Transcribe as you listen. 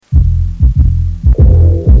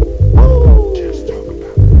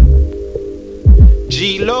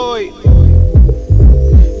G Lloyd,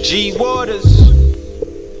 G Waters,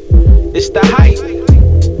 it's the hype.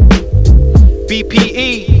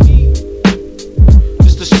 BPE,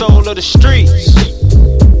 it's the soul of the streets.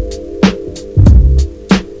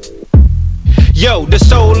 Yo, the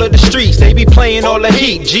soul of the streets, they be playing all the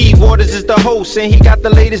heat. G Waters is the host and he got the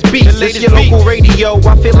latest beats. This your local radio,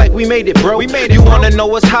 I feel like we made it, bro. You wanna know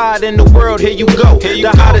what's hot in the world, here you go.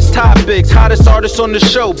 The hottest topics, hottest artists on the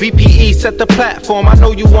show. BPE set the platform, I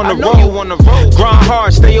know you wanna roll. Grind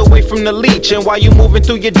hard, stay away from the leech. And while you moving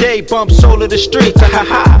through your day, bump soul of the streets.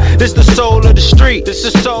 This the soul of the street. This the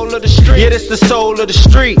soul of the street. Yeah, this the soul of the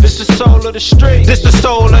street. This the soul of the street. This the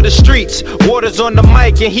soul of the streets. Waters on the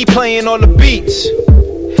mic and he playing all the beats.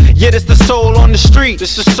 Yeah, this the soul on the street.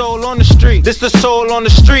 This the soul on the street. This the soul on the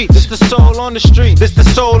street. This the soul on the street. This the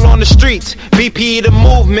soul on the streets. BPE the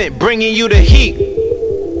movement, bringing you the heat.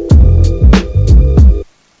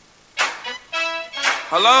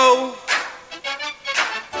 Hello?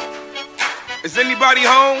 Is anybody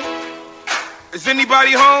home? Is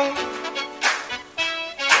anybody home?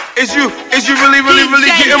 Is you really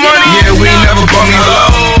getting money? Yeah, we ain't never bummy.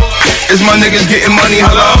 Hello? Is my niggas getting money?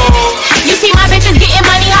 Hello? You see my bitches getting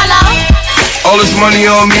money, hello? All this money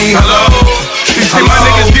on me, hello? You see my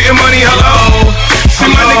niggas getting money, hello? See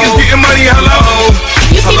my niggas getting money, hello?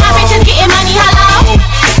 You see my bitches getting money, hello?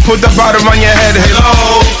 Put the bottom on your head,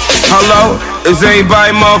 hello? Hello? Is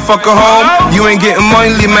everybody motherfucker home? You ain't getting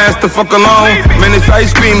money, leave master fuck alone. Man, it's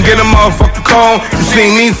ice cream, get a motherfucker cone. You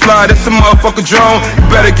seen me fly, that's a motherfucker drone. You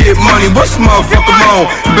better get money, what's motherfucker moan?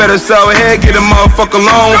 You better sell ahead, get a motherfucker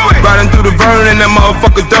loan. Riding through the burn in that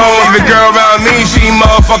motherfucker dome. Every girl around me, she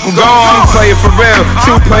motherfucking gone. Play it for real,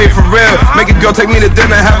 true play it for real. Make a girl take me to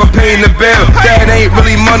dinner, have her paying the bill. That ain't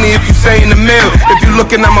really money if you saying the meal. If you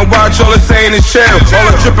looking at my watch, all it's saying is chill. All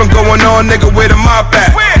the tripping going on, nigga, where the mop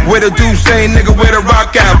at? Where the dude saying, nigga, where the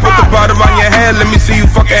rock at? Put the bottom on your head, let me see you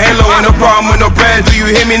fucking halo. Ain't no problem with no bread, do you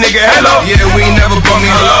hear me, nigga, hello? Yeah, we ain't never bummy,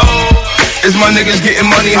 hello? Is my niggas getting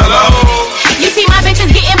money, hello? You see my bitches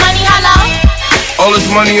getting money, hello? All this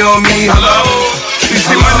money on me, hello? You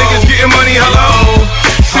see my niggas getting money, hello?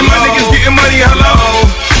 See my niggas getting money, hello?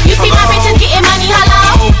 You see my bitches getting money,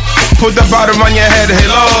 hello? Put the bottom on your head,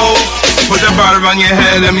 hello? Put that bottom on your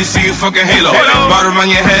head, let me see you fucking halo. Bottom on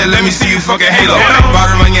your head, let me see you fucking halo.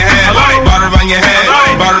 Bottom on your head, bottom on your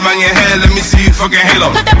head, bottom on your head, let me see you fucking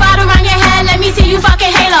halo. Put the bottom on your head, let me see you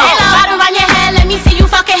fucking halo. Bottom on your head, let me see you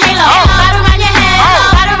fucking halo. Bottom on your head,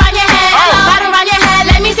 bottom on your head, bottom on your head,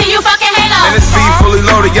 let me see you fucking halo. And it's beat fully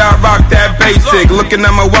loaded, y'all rock that basic. Looking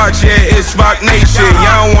at my watch, yeah, it's Rock Nation.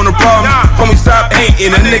 Y'all don't want a problem, homie, stop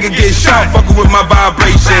hating. A nigga get shot, fucking with my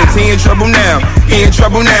vibrations. He in trouble now, he in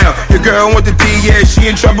trouble now. Your girl want the D, yeah, she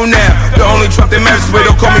in trouble now. The only Trump they mess with,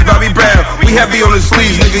 don't call me Bobby Brown. We heavy on the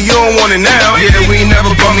sleeves, nigga, you don't want it now. Yeah, we ain't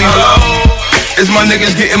never bummy, hello? Is my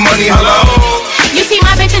niggas getting money, hello? You see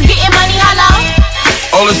my bitches getting money, hello?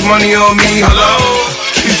 All this money on me, hello?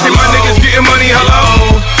 You see my niggas getting money,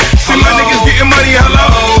 hello? See my niggas getting money,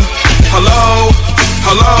 hello? Hello?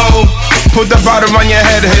 Hello? Put the bottom on your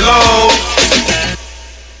head, hello?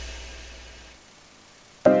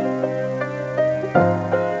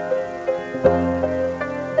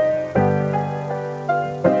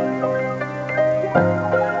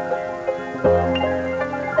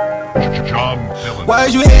 Why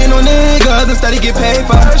is you hating on niggas instead of get paid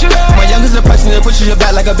for? My youngest a person that pushes your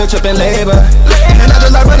back like a bitch up in labor. And I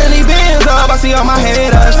just like running these bands up, I see all my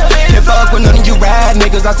haters. Can't fuck with none of you rad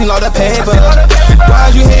niggas, I seen all the paper. Why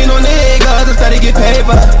is you hating on niggas instead of get paid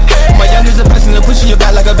for? My youngest a person that pushes your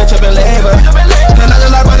back like a bitch up in labor. And I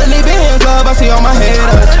just like running these bands up, I see all my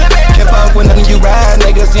haters. Can't fuck with none of you rad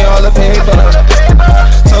niggas, see all the paper.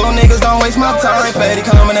 So niggas don't waste my time, Fetty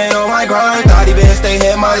coming in on my grind. Thought he been stay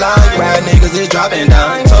hit my line, rad niggas is dropping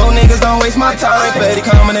down. So niggas don't waste my time, Fetty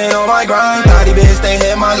coming in on my grind. Thought he been stay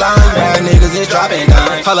hit my line, rad niggas is dropping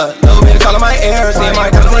down. Holla, little bit of color my air, see my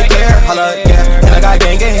diamonds they care. Holla, yeah, and I got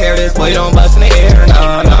gang hair, this boy don't bust in the air.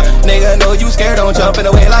 Nah, nah, nigga know you scared, don't jump in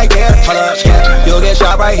the way like that. Holla, yeah, you'll get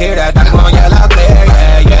shot right here, that diamond on your loud clear,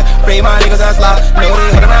 yeah, yeah. Free my niggas that's locked, know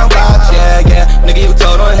they hit around blocks, yeah, yeah. Nigga, you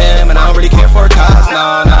told on him, and I don't really care for cops,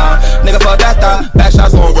 nah, nah. Nigga, fuck that thought, back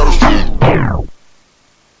shots won't go to street.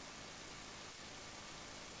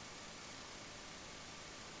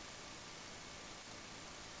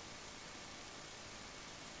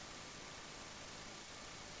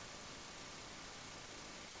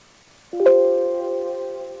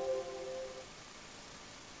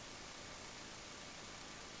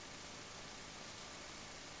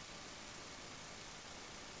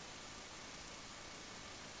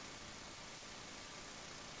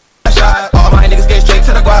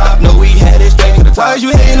 Why is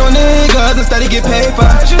you hating on niggas instead of get paid for?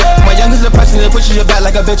 My youngest depression that pushes your back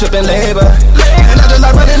like a bitch up in labor. And I just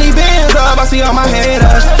like running these bands up, I see all my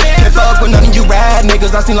haters. Can't fuck with none of you rad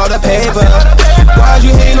niggas, I seen all the paper. Why is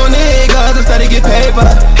you hating on niggas instead of get paid for?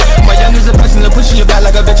 My youngest depression that pushes your back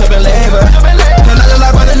like a bitch up in labor. And I just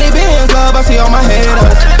like running these bands up, I see all my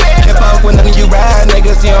haters. Can't fuck with none of you rad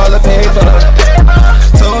niggas, see all the paper.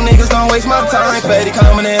 So niggas don't waste my time, Fetty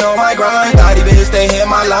coming in on my grind. Thotty bitch, stay hit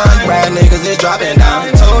my line, rad niggas is dropping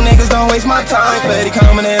down. So niggas don't waste my time, Fetty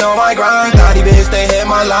coming in on my grind. Thotty bitch, stay hit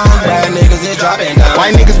my line, rad niggas is dropping down.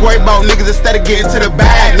 White niggas worry about niggas instead of getting to the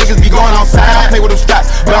bag. Niggas be going outside, play with them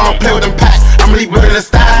straps, but I don't play with them packs. I'm really building the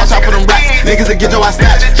style, watch out for them rats. Niggas that get your ass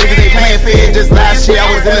snatched, niggas ain't playing fair. Just last year I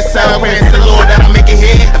was in the cell, praying to the Lord that I make it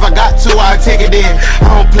here. If I got to, I'll take it in.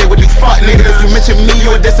 I don't play with these fuck niggas. If you mention me,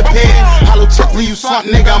 you'll disappear. Hollow check me, you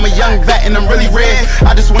something, nigga. I'm a young vet and I'm really red.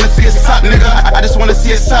 I just wanna see it suck, nigga. I just wanna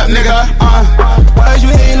see it suck, nigga. Why is you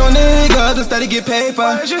hating on niggas instead of get paid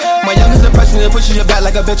for? My youngest depression that pushes your back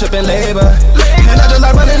like a bitch up in labor. And I just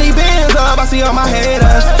like running these bands up, I see all my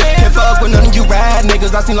haters. Can't fuck with none of you rad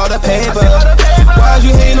niggas, I seen all the paper. Why is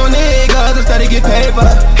you hating on niggas instead of get paid for?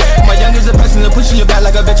 My youngest depression that pushes your back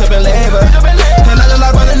like a bitch up in labor. And I just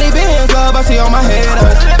like running these bands up, I see all my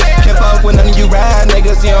haters. Can't fuck with none of you rad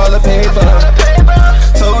niggas, see all the paper.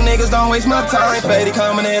 So niggas don't waste my time, Fetty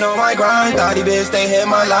coming in on my grind. Thotty bitch, they hit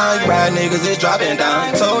my line, rad niggas is dropping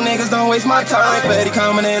down. So niggas don't waste my time, Fetty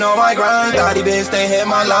coming in on my grind. Thotty bitch, they hit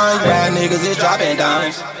my line, rad niggas is dropping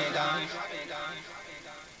down.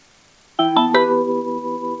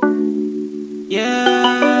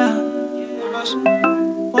 Yeah.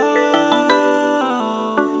 Whoa.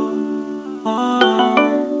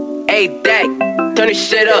 Hey, Dak, turn this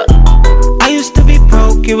shit up. I used to be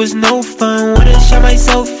broke, it was no fun. Wouldn't shot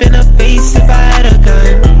myself in the face if I had a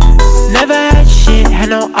gun. Never had shit, had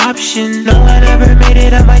no option. No one ever made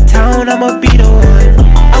it out my town, I'ma be the one.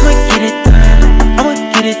 I'ma get it done, I'ma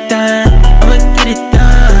get it done, I'ma get it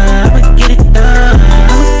done, I'ma get it done,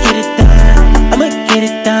 I'ma get it done, I'ma get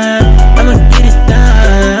it done, I'ma get it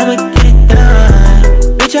done, I'ma get it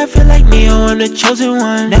done. Bitch, I feel like Neo, I'm the chosen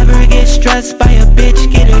one. Never get stressed by a bitch,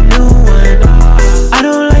 get a new one. I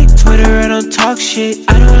don't like Twitter, I don't talk shit.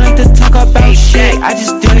 I don't like to talk about shit, I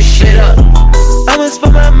just do the shit up. I'ma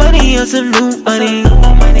spend my money on some new money.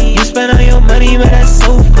 You spend all your money, man, that's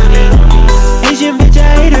so funny. Asian bitch,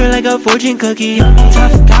 I hate her like a fortune cookie.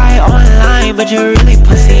 Tough guy online, but you're really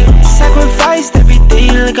pussy. Sacrificed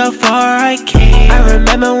everything, look how far I came. I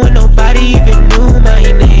remember when nobody even knew my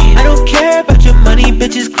name. I don't care about your money,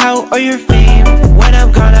 bitches, clout, or your fame. When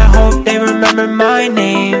I'm gone, I hope they remember my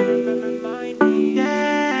name.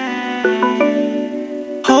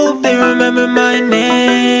 Hope they remember my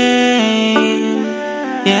name.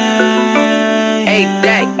 Yeah. Hey,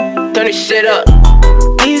 Dak, turn this shit up.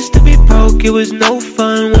 I used to be broke, it was no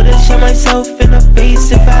fun. Wouldn't shot myself in the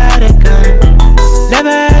face if I had a gun.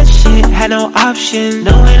 Never had shit, had no option.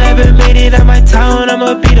 No one ever made it out my town,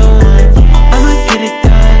 I'ma be the one. I'ma get it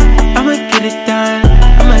done, I'ma get it done,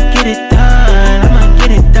 I'ma get it done, I'ma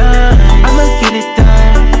get it done, I'ma get it done,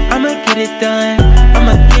 I'ma get it done,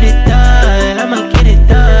 I'ma get it done, I'ma get it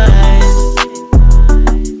done.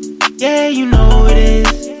 Yeah, you know it is.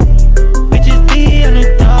 Bitches be on the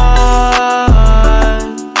dog,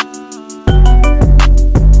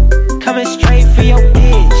 coming straight for your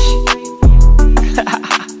bitch.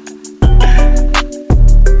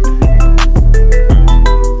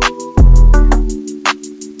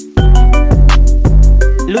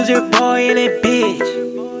 Loser boy in it, bitch.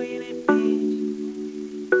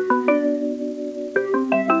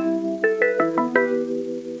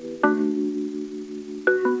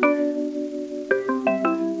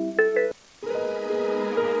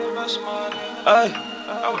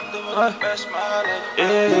 Ay, best money,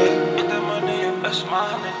 yeah. Get that money, best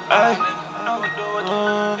money, ay. I would do it,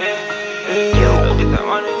 yeah. Get that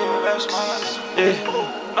money, best money,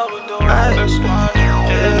 yeah. I would do it, best money,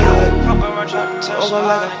 yeah. Pop around, try to test over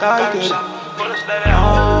like a guy get it.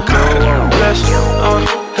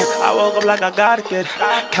 I woke up like I gotta get it.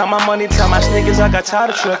 Count my money, tell my sneakers I got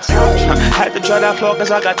tired of trips. Had to dry that floor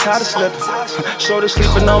cause I got tired of slipping. Shorty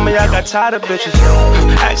sleeping on me, I got tired of bitches.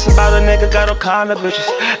 Asking about a nigga, got all kind of bitches.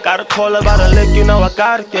 Gotta call about a lick, you know I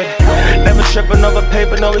gotta get it. Never tripping over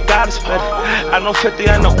paper, no we gotta split it. I know 50,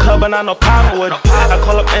 I know club and I know power with it. I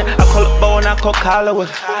call up in, I call up Bo and I call collar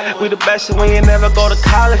with it. We the best and we ain't never go to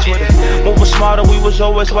college with it. Moving smarter, we was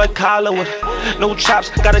always white collar with it. No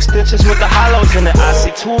chops, got extensions with the hollows in it. I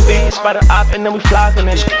see 2B's by the op and then we flocking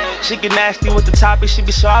it. She get nasty with the toppy, she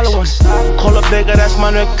be swallowing. Call up bigger, that's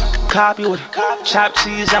my nigga, copy with it. Chop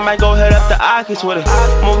cheese, I might go head up the Akis with it.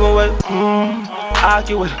 Moving with,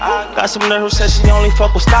 argue with her. Got some nerve who said she only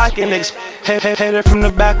fuck with stocky niggas. Hate her from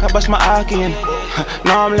the back, I bust my Aki in it.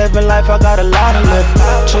 Now I'm living life, I got a lot to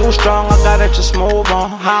live. Too strong, I gotta just move on.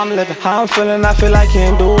 How I'm living, how I'm feeling, I feel like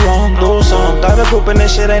can't do wrong. Do some, got a group and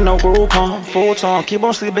this shit ain't no group on. Full time, keep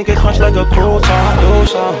on sleeping, get crunched like a crouton. Do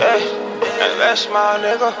some, hey, and that's my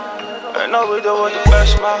nigga. I know we do it the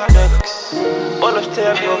best, my nigga. Bullets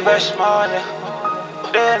tip, you best, my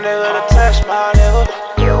nigga. That nigga the test, my nigga.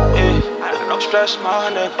 Yeah, don't stress,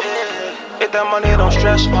 my nigga. Get that money, don't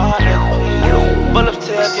stress, my nigga. Bullets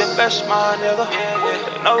tip, you best, my nigga.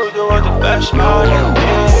 I know we do it the best, my nigga.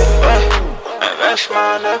 And that's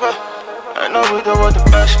my nigga. I know we do it the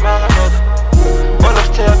best, my nigga.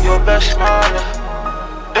 Bullets tip, you best, my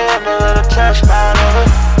nigga. That nigga the test, my nigga.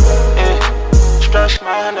 Yeah, stress,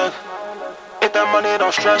 my nigga. Get that money,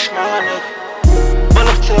 don't stress, my nigga.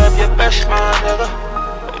 Bullets tip, you best, my nigga.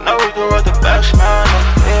 Know we do it the best, man.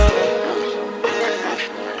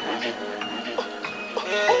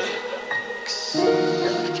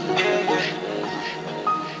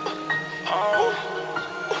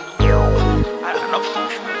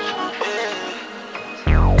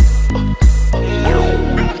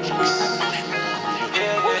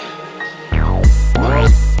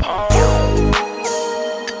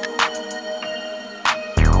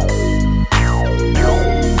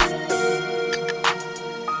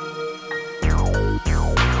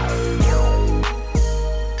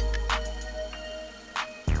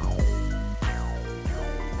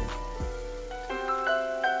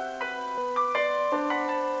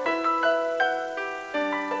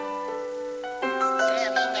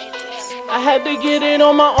 I had to get it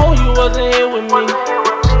on my own, you wasn't here with me.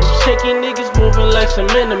 Shaking niggas moving like some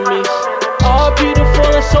enemies. All beautiful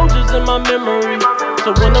and soldiers in my memory.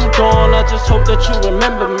 So when I'm gone, I just hope that you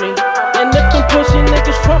remember me. And if them pussy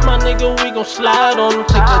niggas front, my nigga, we gon' slide on them.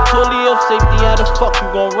 Take that tully off safety, how the fuck you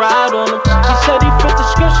gon' ride on him? He said he fit the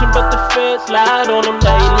description, but the feds lied on him.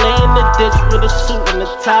 Now he lay in the ditch with a suit and a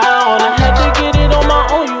tie on. I had to get it on my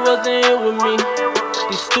own, you wasn't here with me.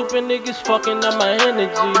 These stupid niggas fucking up my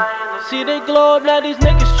energy. See they glow up, now these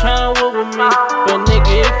niggas tryin' with me. But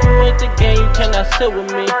nigga, if you ain't the game, you cannot sit with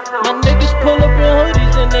me. My niggas pull up in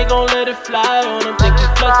hoodies and they gon' let it fly on them. Think we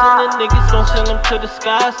flexin', the niggas gon' send them to the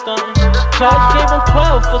sky stuntin'. Judge gave him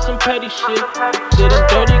 12 for some petty shit. Did him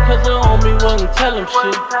dirty cause the homie wouldn't tell him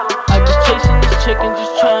shit. I be chasing this chick and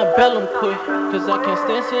just tryin' bell him quick. Cause I can't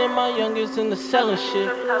stand seeing my youngest in the sellin' shit.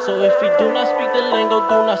 So if he do not speak the lingo,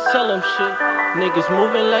 do not sell him shit. Niggas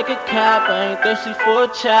moving like a cop, I ain't thirsty for a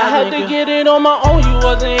child. I had to get it on my own, you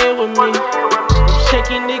wasn't here with me.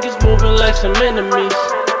 Shaking niggas moving like some enemies.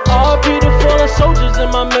 All beautiful and soldiers in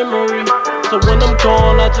my memory. So when I'm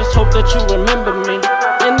gone, I just hope that you remember me.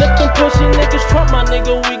 And if them pussy niggas front, my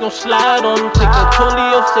nigga, we gon' slide on them. Take that tully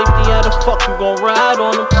off safety, how the fuck you gon' ride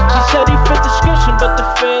on him? He said he fit the description, but the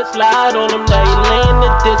feds lied on him. Now he lay in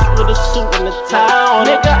the ditch with a suit and a tie on.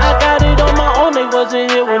 Nigga, I got it on my own, they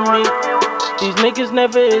wasn't here with me. These niggas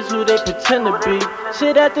never is who they pretend to be.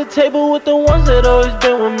 Sit at the table with the ones that always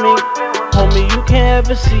been with me. Homie, you can't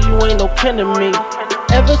ever see, you ain't no kin to me.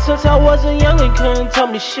 Ever since I was a youngin', couldn't tell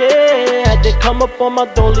me shit. Had to come up on my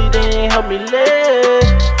dolly, they ain't help me live.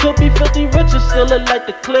 Could be filthy rich and still look like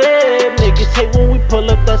the clip. Niggas hate when we pull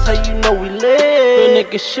up, that's how you know we live.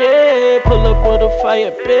 Good nigga shit, pull up with a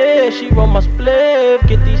fire bitch. She roll my spliff,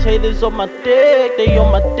 get these haters on my dick, they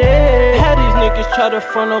on my dick. Had these niggas try to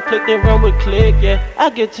front on click, they run with click, yeah. I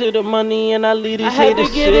get to the money and I leave these haters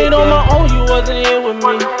sick, I had to get it on my own, you wasn't here with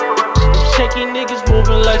me. Shaky niggas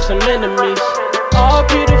moving like some enemies. All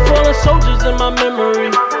beautiful and soldiers in my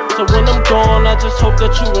memory. So when I'm gone, I just hope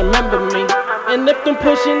that you remember me. And if them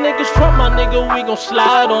pussy niggas front, my nigga, we gon'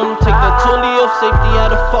 slide on them. Take that tully off safety,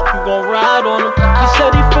 how the fuck you gon' ride on him? He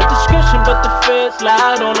said he fit the description, but the feds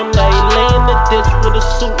lied on him. Now he lay in the ditch with a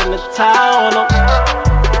suit and a tie on him.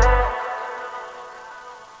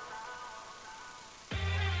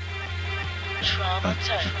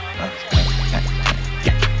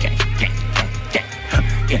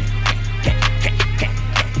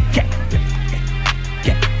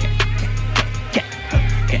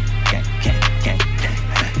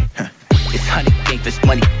 This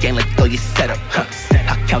money game like throw your setup.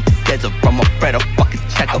 I count the heads up from my bread, I'll fucking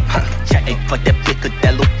check up. Ain't fuck that bitch, cause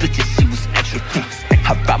that little bitch, she was extra.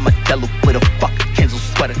 I ride my Dello with a fucking Kenzo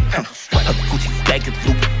sweater. Her Gucci bag and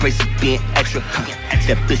Louis braces being extra.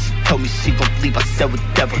 That bitch, she told me she gon' leave, I said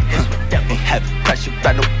whatever. Ain't have pressure,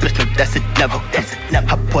 ride no bitch, no that's it, never.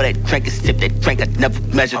 I pour that drink and sip that drink, I never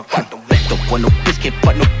measure. Don't want no bitch, can't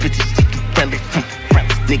fuck no bitches, she too friendly.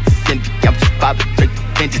 Niggas envy, I'm just vibing, drink the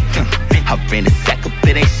vengeance. I ran a sack up,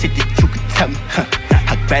 it ain't shit that you can tell me.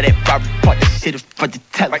 I grab that Barbie part, that shit hit it from the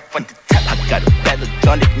top. I got a ballad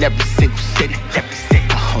on it in every single city.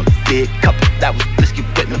 I only did a couple that was brisket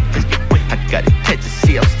with me. I got attention,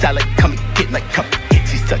 she outside like come and get me.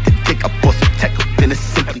 She sucked the dick, I bought some tech up in a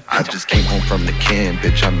simply. I just came home from the can,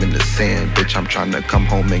 bitch, I'm in the sand, bitch, I'm tryna come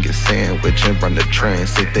home and get sandwich and run the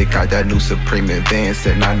transit. They got that new Supreme Advance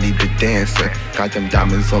and I need the dancing. Got them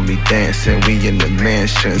diamonds on me dancing, we in the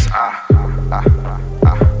mansions.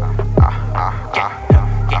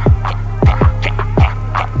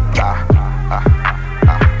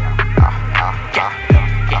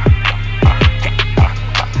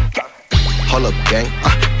 Hold up, gang,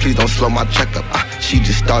 please don't slow my checkup. She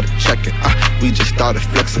just started checking, we just started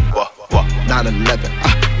flexing. 9/11,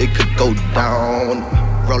 it could go down.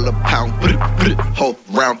 Roll a pound, whole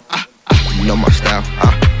round. You know my style,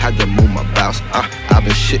 had to move my bounce. I've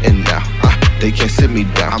been shitting now, they can't sit me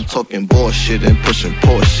down. I'm talking bullshit and pushing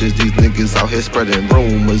Porsches. These niggas out here spreading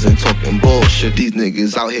rumors and talking bullshit. These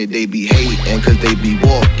niggas out here, they be hating cause they be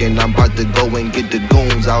walking. I'm about to go and get the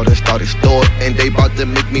goons out and start extorting. They about to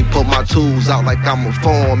make me pull my tools out like I'm a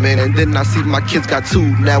foreman. And then I see my kids got two,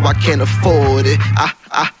 now I can't afford it.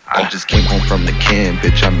 I just came home from the can,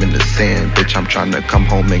 bitch, I'm in the sand, bitch, I'm tryna come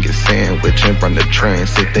home and get sandwich and run the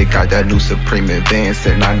transit. They got that new Supreme Advance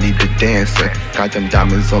and I need the dancing. Got them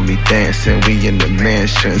diamonds on me dancing, we in the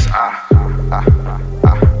mansions.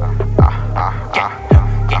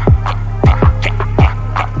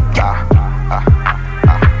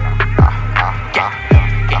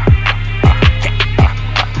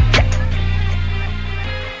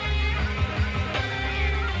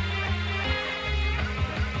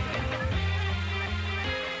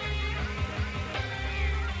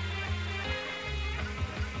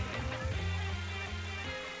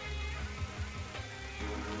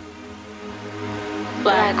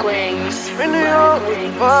 Black Wings. In New York with the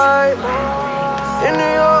vibe. In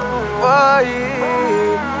New York with the vibe.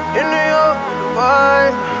 In New York with the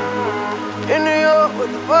vibe. In New York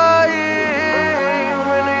with the vibe.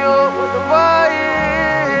 In New York with the vibe.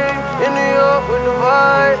 In New York with the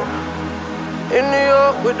vibe. In New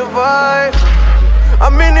York with the vibe.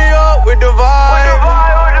 I'm in New York with the vibe.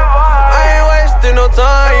 I ain't wasting no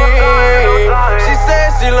time. She said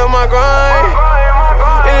she love my grind.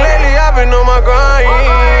 And lately I've been on my grind.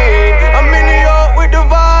 I'm in New York with the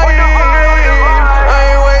vibe. I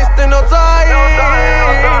ain't wasting no time.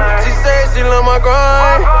 She said she love my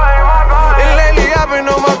grind. And lately I've been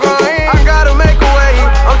on my grind. I gotta make a way.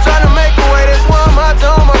 I'm trying to make a way. That's why I'm out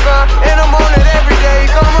on my grind. And I'm on it every day.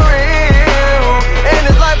 Come real. And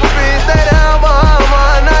this life will be stay down behind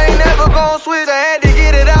mine. I ain't never gon' switch. I had to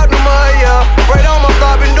get it out the mud, yeah. Right on my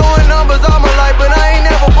thought. Been doing numbers all my life, but I ain't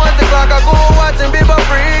never punch the clock. I go and watch and be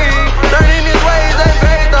free. Learning these ways ain't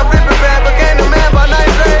based. I flip it back, became the man by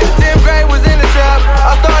 9th grade. 10th grade was in the trap.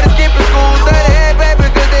 I started skipping school, started head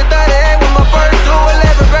baby, cause they thought it had with my first two.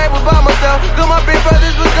 11th grade was by myself, cause my big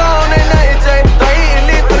brothers was gone and nothing changed. So eating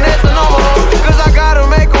least finesse and on my own, cause I gotta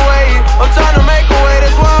make a way. I'm trying to make a way,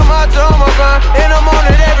 that's why I'm out to on my grind. And I'm on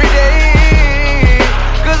it every day,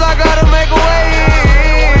 cause I gotta make a way.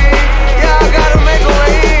 Yeah, I gotta make a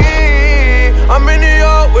way. I'm in New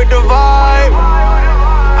York with the vibe.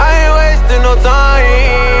 I ain't wasting no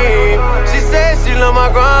time. She said she love my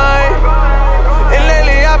grind. And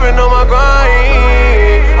lately I've been on my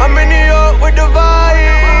grind. I'm in New York with the vibe.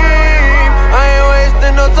 I ain't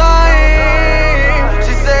wasting no time.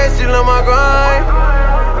 She said she love my grind.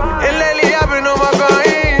 And lately I've been on my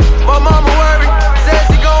grind. My mama worried, said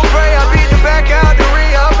she gon' pray. I beat the back out the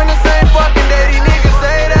ring. I'm in the same fucking day. These niggas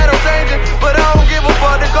say that I'm changing, but I don't give a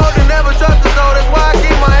fuck. The golden never trust the soul. That's why I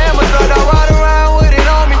keep my hammer tucked. I ride around with it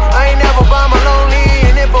on me. I ain't never by my lonely.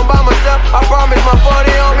 And if I'm by myself, I promise my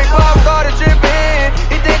 40 on me. Pop started tripping.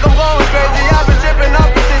 He think I'm going crazy. I've been tripping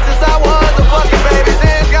off the shit since I was a fucking baby.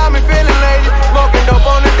 Since got me feeling lazy. Smoking dope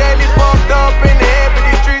on the daily. Fucked up in the head for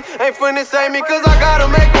these streets. Ain't finna save me cause I gotta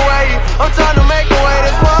make a way. I'm trying to make a way.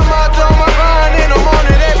 That's why I'm out on my grind. And I'm on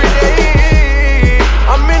it every day.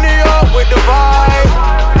 I'm in New York with the vibe.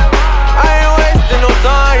 I ain't wasting no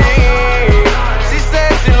time. She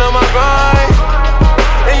said she love my grind.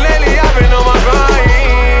 And lately I've been on my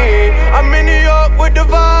grind. I'm in New York with the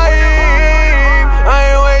vibe.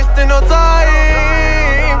 I ain't wasting no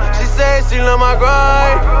time. She said she love my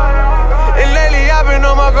grind. And lately I've been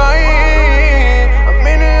on my grind. I'm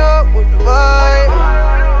in New York with the vibe.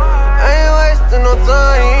 I ain't wasting no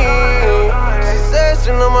time. She said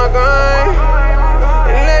she love my grind.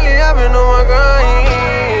 And lately I've been on my grind.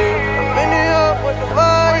 I'm in New York with the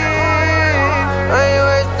vibe. I ain't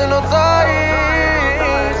wasting no time.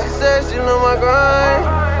 She said she love my grind.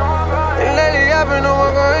 And lately I've been on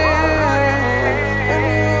my grind. In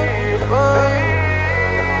New York with the vibe.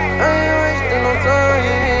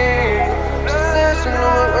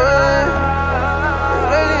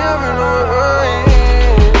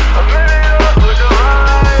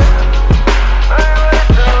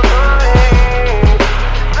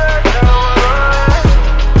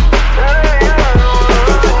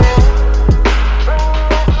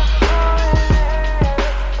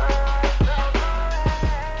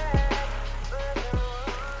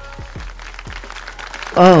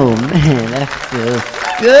 Oh man, that feels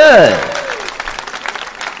good.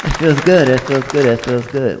 That feels good. That feels good. That feels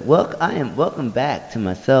good. Welcome back to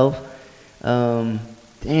myself. Damn,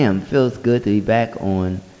 feels good to be back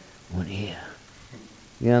on air.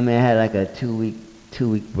 You know what I mean? I had like a two week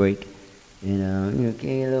break, and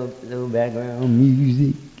okay, a little background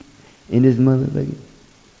music in this motherfucker.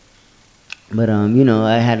 But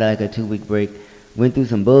I had like a 2 week break. Went through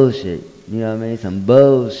some bullshit. You know what I mean? Some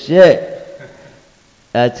bullshit.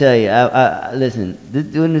 I tell you, I listen.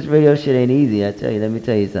 Doing this radio shit ain't easy. I tell you. Let me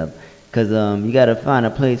tell you something. Cause you gotta find a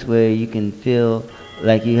place where you can feel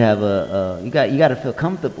like you have you gotta feel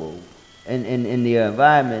comfortable in your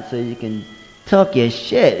environment so you can talk your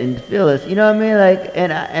shit and feel it. You know what I mean? Like,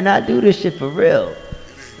 and I do this shit for real.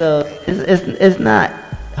 So it's not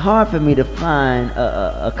hard for me to find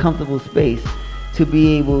a comfortable space to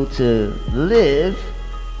be able to live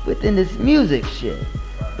within this music shit.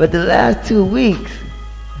 But the last 2 weeks,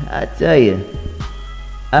 I tell you,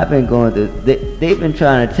 I've been going through. They've been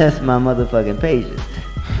trying to test my motherfucking patience.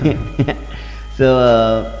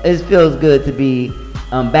 So it feels good to be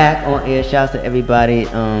back on air. Shouts to everybody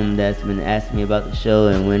that's been asking me about the show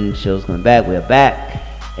and when the show's coming back. We're back,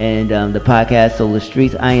 and the podcast Solar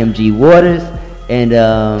Streets. I am G Waters, and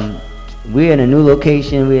we're in a new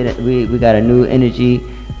location. We got a new energy.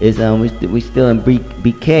 It's we still in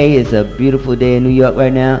BK. It's a beautiful day in New York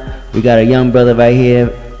right now. We got a young brother right here,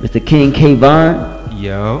 Mr. King K. Vaughn.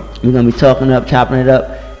 Yo. We're gonna be chopping it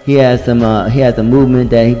up. He has a movement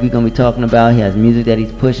that we're gonna be talking about. He has music that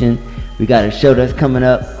he's pushing. We got a show that's coming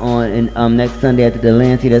up on next Sunday at the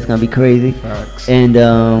Delancey. That's gonna be crazy. Facts. And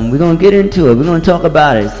we're gonna get into it. We're gonna talk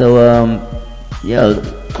about it. So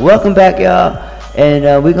welcome back, y'all.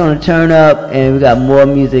 And we're gonna turn up, and we got more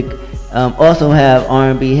music. Also have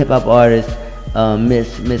R&B hip hop artist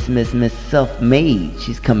Miss Self-Made.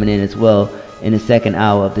 She's coming in as well in the second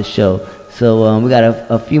hour of the show. So we got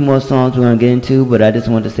a few more songs we're gonna get into, but I just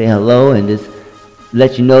wanted to say hello and just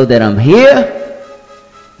let you know that I'm here.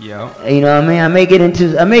 Yo. You know what I mean? I may get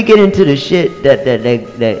into the shit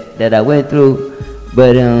that I went through,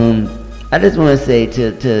 but I just want to say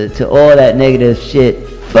to all that negative shit,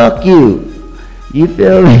 fuck you. You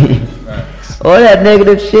feel me? All that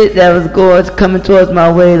negative shit that was coming towards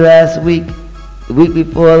my way last week, the week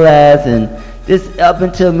before last, and this up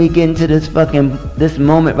until me getting to this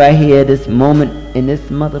moment right here, this moment in this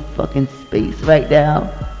motherfucking space right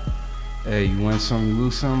now. Hey, you win some, you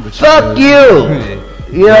lose some, but fuck you!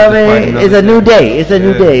 You know what I mean? It's a new day. It's a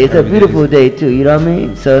new day. It's a beautiful day too. You know what I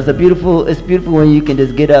mean? So it's beautiful when you can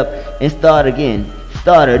just get up and start again,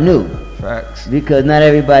 start anew. Facts. Because not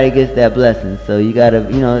everybody gets that blessing, so you gotta,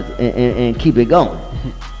 and keep it going.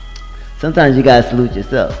 Sometimes you gotta salute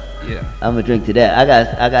yourself. Yeah. I'm gonna drink to that. I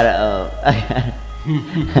gotta.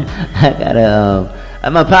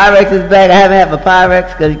 My Pyrex is back. I haven't had my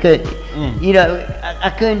Pyrex because I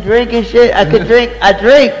couldn't drink and shit. I could drink. I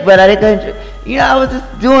drink, but I couldn't drink. I was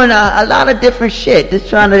just doing a lot of different shit, just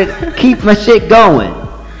trying to keep my shit going.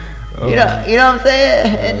 Oh. You know what I'm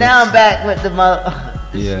saying? And now I'm back with the mother.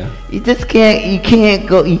 Yeah. You just can't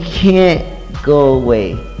go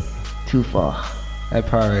away too far. That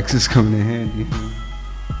Pyrex is coming in handy.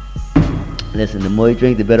 Listen, the more you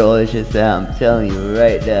drink, the better all this shit sound. I'm telling you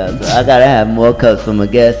right now. So I gotta have more cups for my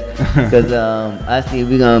guests, because I see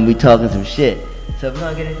we're gonna be talking some shit. So we're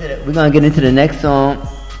gonna get into the next song.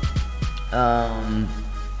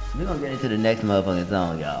 We're gonna get into the next motherfucking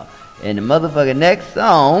song, y'all. And the motherfucking next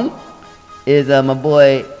song is my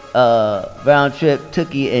boy Round Trip,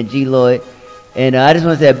 Tookie, and G Lloyd. And I just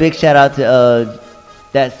want to say a big shout out to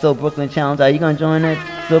that So Brooklyn Challenge. Are you gonna join that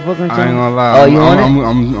So Brooklyn Challenge? I ain't gonna lie. Oh, you on it?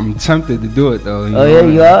 I'm tempted to do it though.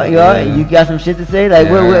 You are. You got some shit to say? Like,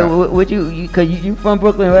 what you? Cause you from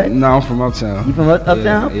Brooklyn, right? No, I'm from Uptown. You from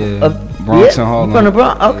Uptown? Yeah. Bronx and Harlem. You from the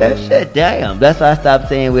Bronx? Okay, shit, damn. That's why I stopped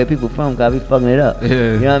saying where people from. Cause I be fucking it up. Yeah.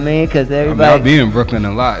 You know what I mean? Cause everybody. I'll be in Brooklyn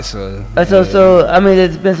a lot, so. So I mean,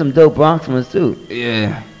 there's been some dope Bronx ones too.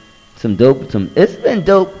 Yeah. It's been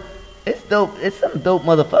dope. It's dope. It's some dope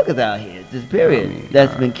motherfuckers out here. Just period.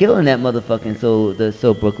 That's been killing that motherfucking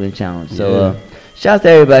So Brooklyn Challenge. So shouts to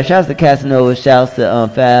everybody. Shouts to Casanova. Shouts to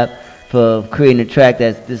Fab for creating a track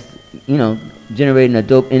that's just generating a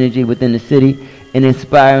dope energy within the city and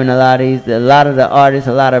inspiring a lot of the artists,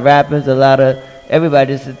 a lot of rappers, a lot of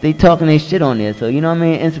everybody. They talking their shit on there. So you know what I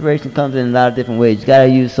mean. Inspiration comes in a lot of different ways. You gotta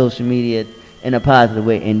use social media in a positive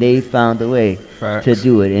way, and they found a way to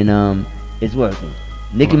do it, and it's working.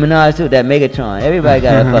 Nicki Minaj too, that Megatron. Everybody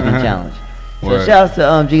got a fucking challenge. So shouts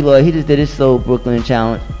to G Lloyd. He just did his Soul Brooklyn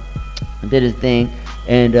challenge, did his thing,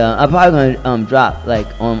 and I'm probably gonna drop like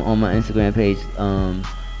on my Instagram page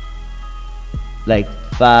like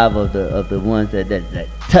 5 of the ones that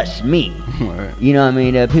touched me. Right. You know what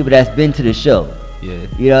I mean? People that's been to the show. Yeah.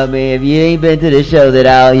 You know what I mean? If you ain't been to the show, then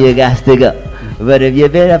all you got to go. But if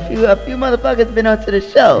you've been, a few motherfuckers been onto the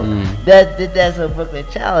show that did that So Brooklyn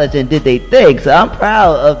Challenge and did they thing. So I'm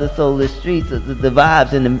proud of the Solar Streets, the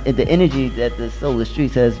vibes and the energy that the Solar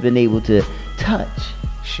Streets has been able to touch.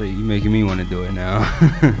 Shit, you making me want to do it now.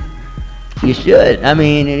 You should. I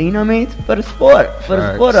mean, you know what I mean? It's for the sport. For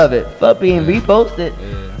the sport of it. For being reposted.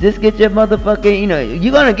 Yeah. Just get your motherfucking, you know,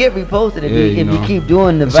 you're going to get reposted if you keep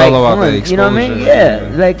doing the right ones. You know what I mean? Yeah.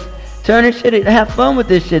 Like, turn this shit, have fun with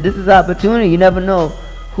this shit. This is opportunity. You never know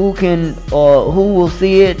who can or who will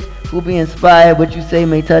see it, who be inspired. What you say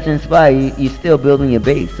may touch and inspire you. You're still building your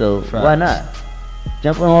base. So why not?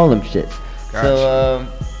 Jump on all them shits. Gotcha.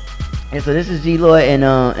 So, so this is G Lloyd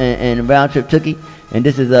and Round Trip Tookie. And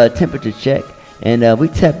this is a temperature check, and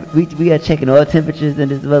we are checking all temperatures in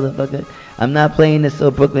this motherfucker. I'm not playing the So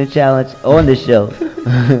Brooklyn Challenge on the show,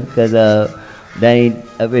 cause that ain't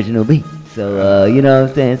original beat. So you know what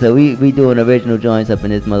I'm saying. So we doing original joints up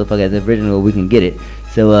in this motherfucker. As original we can get it.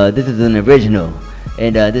 So this is an original,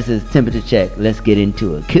 and this is temperature check. Let's get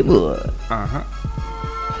into it. Come on.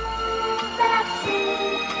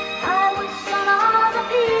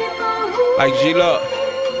 Like G-Lo.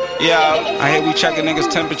 Yeah, I hear we checking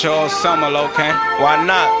niggas' temperature all summer, okay? Why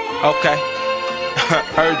not? Okay.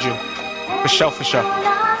 Heard you. For sure.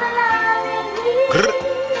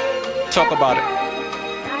 Talk about it.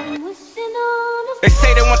 They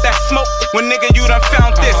say they want that smoke, when nigga you done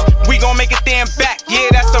found this. We gon' make it there and back,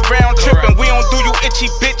 yeah that's a round trip. And we don't do you itchy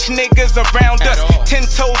bitch niggas around us. 10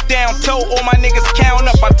 toes down, toe all my niggas count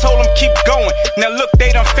up. I told them keep going, now look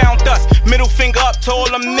they done found us. Middle finger up to all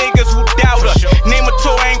them niggas who doubt us. Name a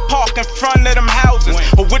tour ain't park in front of them houses.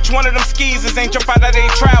 Or which one of them skeezers ain't jump out of they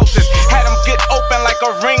trousers. Had them get open like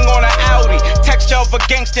a ring on an Audi. Texture of a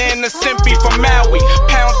gangster in the Simpy from Maui.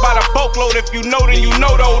 Pounds by the boatload, if you know then you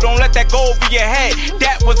know though. Don't let that go over your head.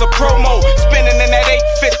 That was a promo, spinning in that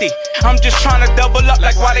 850. I'm just trying to double up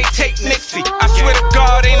like why they take Nipsey. I swear to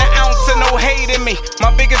God, ain't an ounce of no hate in me.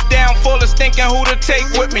 My biggest downfall is thinking who to take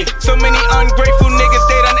with me. So many ungrateful niggas,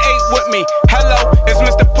 they done ate with me. Hello, it's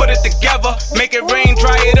Mr. Put It Together. Make it rain,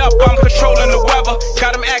 dry it up, I'm controlling the weather.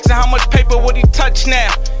 Got him asking how much paper would he touch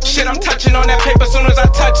now. Shit, I'm touching on that paper soon as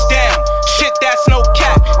I touch down. Shit, that's no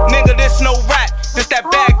cap, nigga, this no rap. This that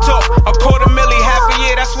bag talk, a $250,000, half a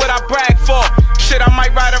year, that's what I brag for. Shit, I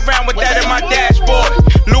might ride around with that in my dashboard.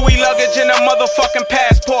 Louis luggage and a motherfucking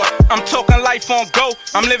passport. I'm talking life on go,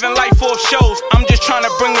 I'm living life off shows. I'm just trying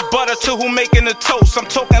to bring the butter to who making the toast.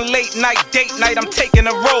 I'm talking late night, date night, I'm taking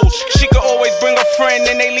a rose. She could always bring a friend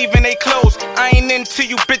and they leaving they clothes. I ain't into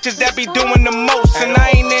you bitches that be doing the most. And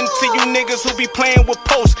I ain't into you niggas who be playing with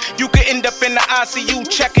posts. You could end up in the ICU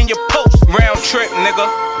checking your post. Round trip, nigga.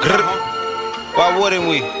 Why wouldn't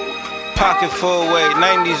we? Pocket full way,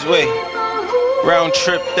 90s way. Round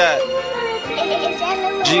trip that.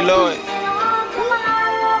 G Lloyd.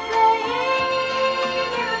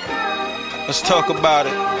 Let's talk about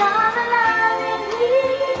it.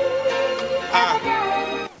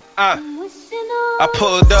 I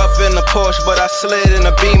pulled up in the Porsche, but I slid in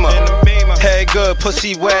a Beamer. Head good,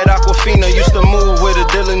 pussy wet, Aquafina. Used to move with a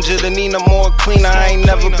Dillinger, the Nina more cleaner. I ain't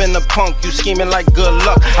never been a punk, you scheming like good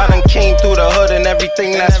luck. I done came through the hood and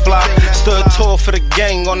everything that's fly. Stood tall for the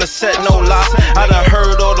gang on the set, no lie. I done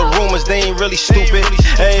heard all the rumors, they ain't really stupid.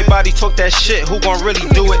 Everybody talk that shit, who gon' really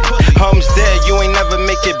do it? Hum's dead, you ain't never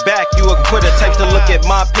make it back. You a quitter, type to look at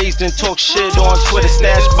my page and talk shit on Twitter.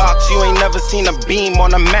 Stash box, you ain't never seen a beam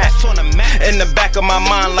on a map. In the back of my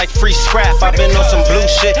mind like free scrap. I been on some blue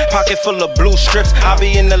shit, pocket full of blue strips. I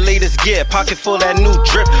be in the latest gear, pocket full that new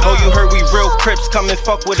drip. Oh, you heard we real Crips, come and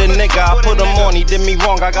fuck with a nigga. I put him on, he did me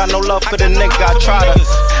wrong, I got no love for the nigga. I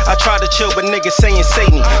try to chill, but niggas saying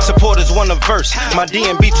Satan. Supporters want a verse, my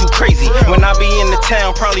DMB too crazy. When I be in the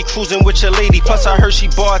town, probably cruising with your lady. Plus I heard she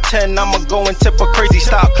bought 10, I'ma go and tip her crazy.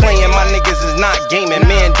 Stop playing, my niggas is not gaming.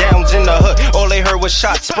 Man downs in the hood, all they heard was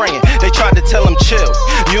shots spraying. They tried to tell him chill,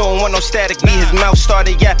 you don't want no static. Me, his mouth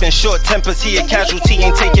started yapping, short tempers, he a casualty,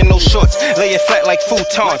 ain't taking no shorts. Lay it flat like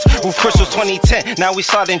futons, Roof Crystal 2010, now we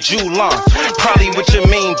starting July. Probably with your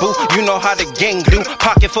main boo, you know how the gang do.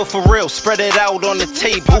 Pocket full for real, spread it out on the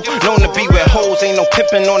table. Known to be with hoes, ain't no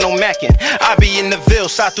pimping or no macking. I be in the Ville,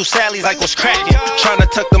 side through Sally's like what's cracking. Tryna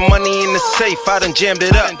tuck the money in the safe, I done jammed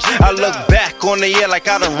it up. I look back on the year like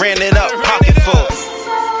I done ran it up. Pocket full.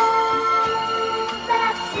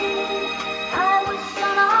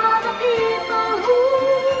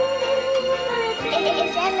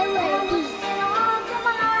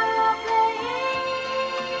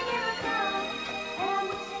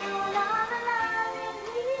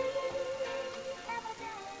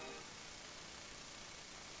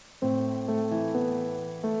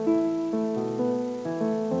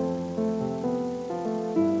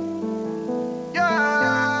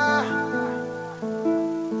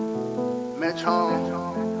 Rich home.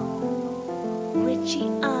 Richie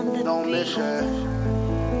on the Don't miss it.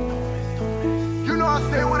 You know I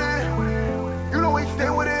stay with it. You know we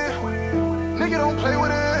stay with it. Nigga don't play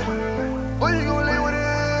with it. Boy, you gon' lay with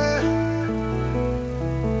it.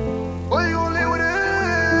 Boy, you gon' lay with it.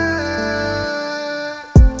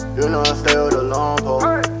 You know I stay with a long pole.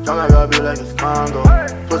 Drunk I gotta be like it's Congo.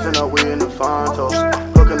 Pushing up weed in the Fonto.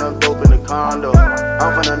 Cooking up dope in the condo.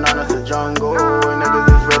 I'm from the nine, that's the jungle. And niggas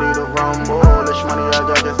is ready to rumble. This money I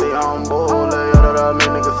got to stay humble. Lay out that make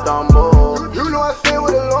niggas stumble. You know I stay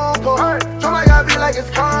with a long pole. Drunk I gotta be like it's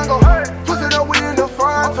Congo. Pushing up weed in the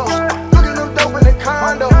Fonto. Cooking up dope in the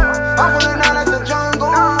condo. I'm from the nine, that's the jungle.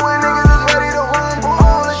 And niggas is ready to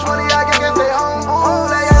rumble. This money I got to stay humble.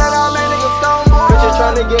 Lay out that make niggas stumble. Bitches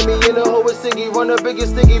tryna get me in the hole with Siggy. Run the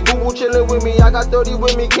biggest sticky. Boo-boo chillin' with me. I got 30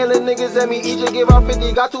 with me. Killing niggas at me. Each give out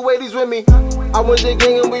 50. Got 280s with me. I went to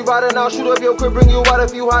gang and we riding out. Shoot up your crib, bring you out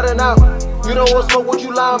if you hiding out. You don't want smoke, what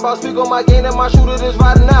you lying about? Speak on my game and my shooter just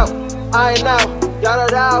riding out. I ain't out. Y'all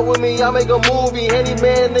die with me, I make a movie.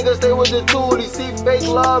 Handyman, niggas stay with the toolie. See fake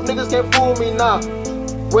love, niggas can't fool me, nah.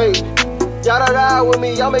 Wait, y'all die with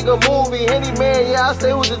me, I make a movie. Handyman, yeah, I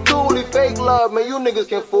stay with the toolie. Fake love, man, you niggas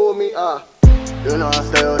can't fool me, You know I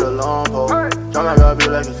stay with a long pole. Drunk I gotta be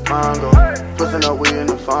like it's Congo. Pushing up weed in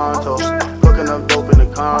the Fonto. Cooking up dope in the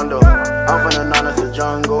condo. I'm from the nine, that's the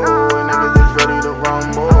jungle. And niggas is ready to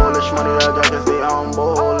rumble. This money I got to stay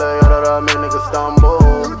humble. Lay out that make niggas stumble.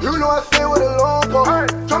 You know I stay with a long pole.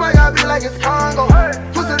 Drunk I gotta be like it's Congo.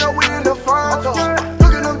 Pushing up weed in the Fonto.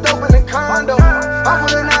 Cooking up dope in the condo. I'm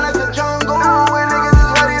from the nine, that's the jungle. And niggas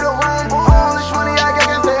is ready to rumble. This money I got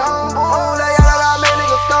to stay humble. Lay out that make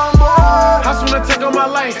niggas stumble. House when I take on my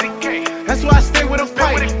life. That's why I stay with a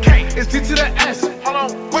fight. It's D to the S. Hold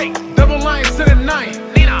on, wait. Double lines to the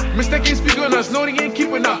 9. Mistake ain't speak on us. No, they ain't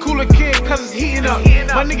keeping up. Cooler kid, cause it's heating up.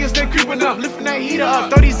 My niggas, they creeping up. Lifting that heater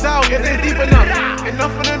up. 30s out, yeah, they deep enough.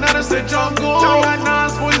 Enough for the night, it's the jungle. We got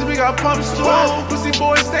 9s, 40s, we got pumps too. Pussy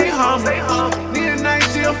boys, stay humble. Need a night,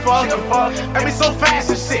 she a fuck. Every so fast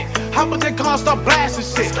and shit. Hop up that car, start blasting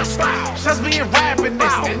shit. Shots being rapping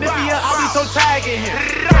this. And if he I'll be so tagging him.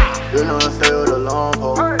 You know I stay with a long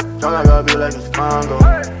pole. Drunk I gotta be like it's Congo.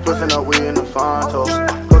 Pushing up weed in the Fonto.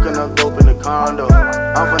 Cooking up dope in the condo.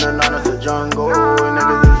 I'm from the nine, that's the jungle. And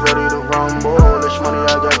niggas is ready to rumble. This money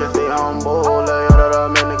I got to stay humble. Lay out that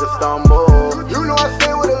make niggas stumble. You know I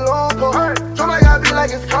stay with a long pole. Drunk I gotta be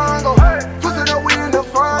like it's Congo. Pushing up weed in the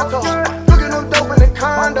Fonto. Cooking up dope in the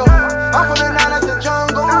condo. I'm from the nine, that's the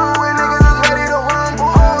jungle. And niggas is ready to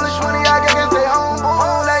rumble. This money I got to stay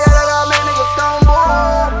humble. Lay out that make niggas stumble.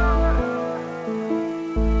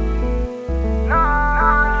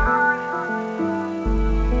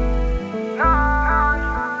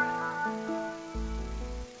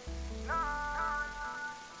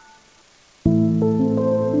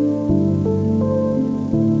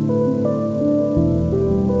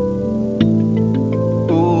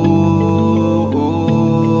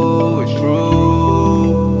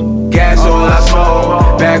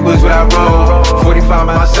 Backwards when I roll, 45 on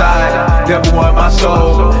my side, devil want my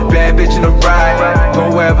soul. Bad bitch in the ride,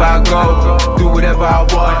 go wherever I go, do whatever I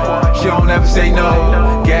want. She don't ever say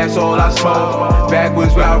no, gas all I smoke.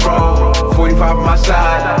 Backwards when I roll, 45 on my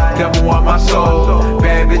side, devil want my soul.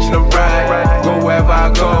 Bad bitch in the ride, go wherever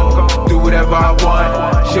I go, do whatever I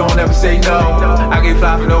want. She don't ever say no, I get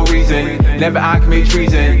fly for no reason. Never I commit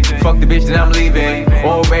treason. Fuck the bitch that I'm leaving.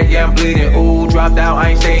 Already I'm bleeding. Ooh, dropped out,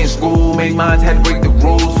 I ain't stay in school. Make mines, had to break the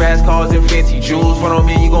rules. Fast cars and fancy jewels. Run on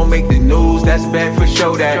me, you gon' make the news. That's bad for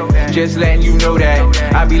show that. Just letting you know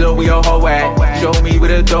that. I be low where your hoe at. Show me where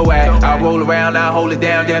the dough at. I roll around, I hold it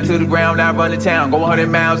down to the ground. I run the town. Go 100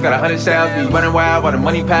 miles, got 100 styles. Be running wild while the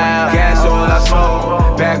money pile. Gas all I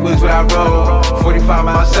smoke. Backwards when I roll. 45 on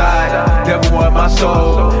my side. Devil want my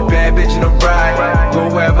soul. Bad bitch in the ride. Go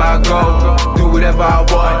wherever I go. Do whatever I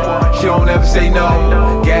want. She don't ever say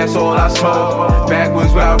no. Gas all I smoke.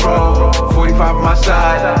 Backwards when I roll. 45 on my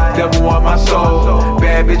side. Devil want my soul.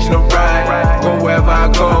 Bad bitch in the ride. Go wherever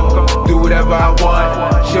I go. Do whatever I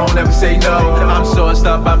want. She don't ever say no. I'm sauced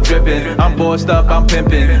up, I'm drippin'. I'm bossed up, I'm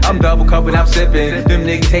pimpin'. I'm double cuppin', I'm sippin'. Them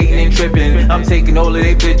niggas hatin' and trippin'. I'm taking all of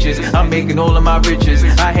they bitches. I'm making all of my riches.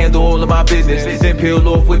 I handle all of my business. Then peel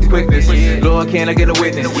off with the quickness. Lord, can I get a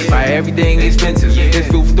witness? Buy everything expensive. It's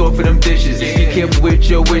food for thought for them dishes. Be careful with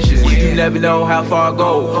your wishes. You never know how far I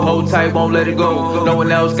go. Hold tight, won't let it go. No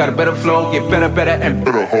one else got a better flow. Get better, and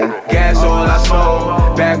better. Gas all I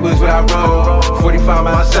smoke. Backwards when I roll. 45 on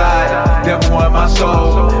my side, devil on my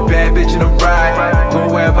soul. Bad bitch in the ride,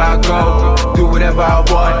 go wherever I go, do whatever I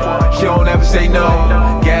want. She don't ever say no,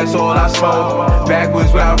 gas all I smoke,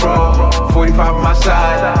 backwards where I roll. 45 on my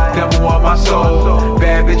side, devil on my soul.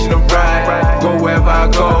 Bad bitch in the ride, go wherever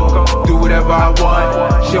I go, do whatever I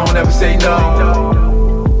want. She don't ever say no.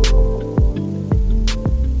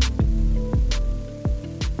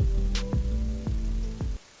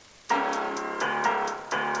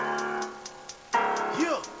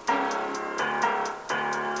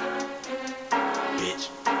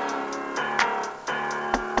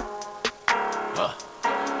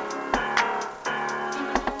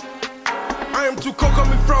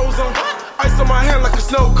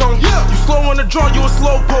 You a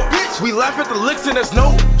slow poke, bitch. We laugh at the licks and that's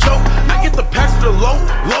no joke. I get the packs for the low.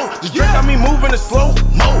 This drink got me moving in slow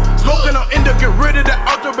mo. Smoking, I'll end up get rid of that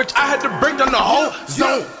outdoor bitch. I had to break down the whole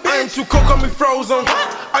zone. I am too cold, got me frozen.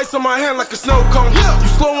 Ice on my hand like a snow cone. You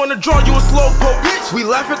slow on the draw, you a slow poke, bitch. We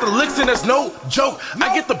laugh at the licks and that's no joke.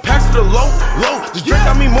 I get the packs for the low. This drink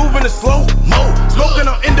got me moving in slow mo. Smoking,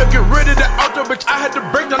 I'll end up get rid of that outdoor bitch. I had to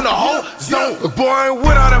break down the whole zone. Look, boy, I ain't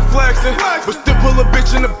with all that flexing, but still pull a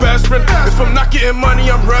bitch in the best friend. If I'm not getting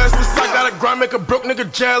money, I'm restless. I gotta grind, make a broke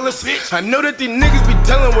nigga jealous. I know that these niggas be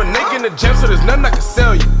telling when they get in the jam, so there's nothing I can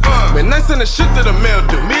sell you. Man, I send the shit to the mail,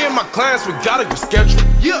 dude. Me and my clients, we gotta get scheduled.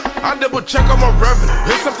 I double check on my revenue.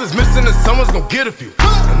 If something's missing, then someone's gonna get a few.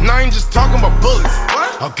 And I ain't just talking about bullets.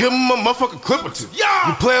 I'll give them a motherfucking clip or two.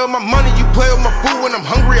 You play with my money, you play with my food. When I'm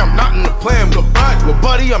hungry, I'm not in the plan. But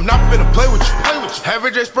buddy, I'm not finna play with you.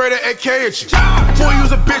 Average, I spray the AK at you. Boy,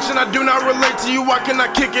 you's a bitch and I do not relate to you. Why can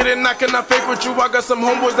I kick it and I cannot fake with you? I got some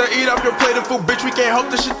homeboys that eat up your plate of food. Bitch, we can't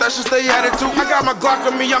help this shit, that should stay attitude. I got my Glock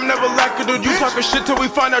on me, I'm never lacking, dude. You talking shit till we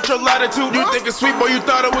find out your latitude. You think it's sweet, boy, you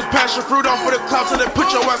thought it was passion fruit. Off for the clout, so they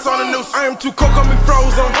put your ass on the noose. I am too cold, got me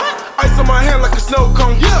frozen. Ice on my hand like a snow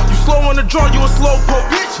cone. You slow on the draw, you a slow poke.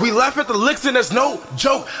 We laugh at the licks and that's no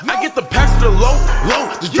joke. I get the packs for the low.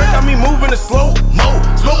 This drink got me moving in slow mo.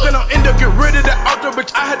 Smoking, I'll end up get rid of that outdoor bitch.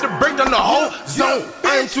 I had to break down the whole zone.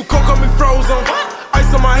 I am too cold, got me frozen. Ice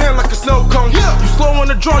on my hand like a snow cone. You slow on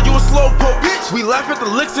the draw, you a slow poke. We laugh at the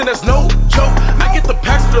licks and that's no joke. I get the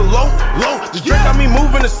packs for the low. This drink got me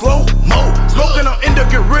moving in slow mo. Smoking, I'll end up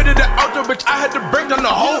get rid of that outdoor bitch. I had to break down the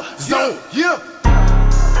whole zone. Yo.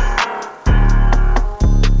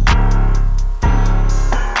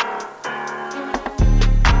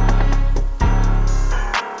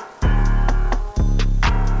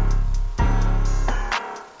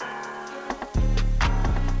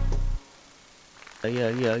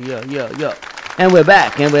 And we're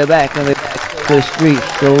back to the streets,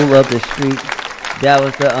 soul of the streets. That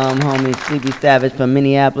was the homie Sleepy Savage from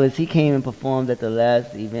Minneapolis. He came and performed at the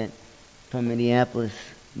last event from Minneapolis.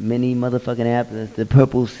 The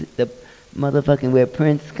motherfucking where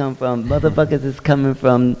Prince come from. Motherfuckers is coming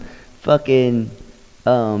from fucking,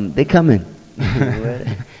 they coming.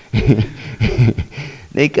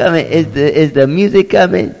 They coming. Is the music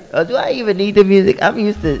coming? Or do I even need the music? I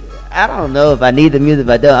don't know if I need the music, if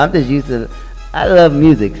I don't. I'm just used to, I love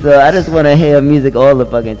music, so I just want to hear music all the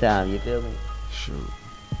fucking time, you feel me? Sure.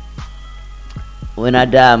 When I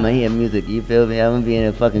die, I'm going to hear music, you feel me? I'm going to be in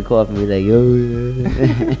a fucking coffin and be like,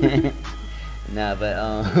 yo. Nah, but,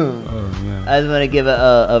 I just want to give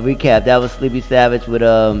a recap. That was Sleepy Savage with,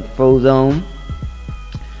 Frozone.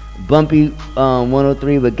 Bumpy,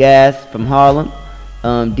 103 with Gas from Harlem.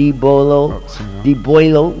 D-Boilo,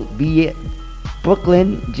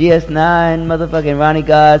 Brooklyn, GS9, motherfucking Ronnie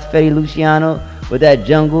Gods, Fetty Luciano with that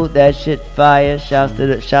jungle, that shit fire. Shouts to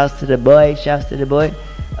the boy.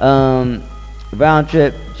 Round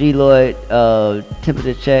Trip, G Lloyd,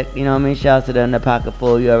 Temperature Check, you know what I mean? Shouts to the pocket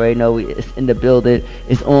full. You already know it's in the building.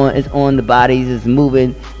 It's on the bodies, it's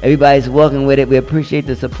moving. Everybody's walking with it. We appreciate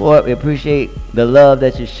the support. We appreciate the love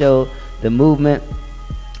that you show, the movement.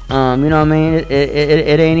 You know what I mean?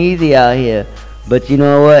 It ain't easy out here. But you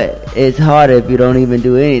know what? It's harder if you don't even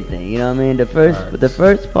do anything. You know what I mean? The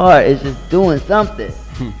first part is just doing something.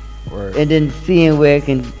 And then seeing where it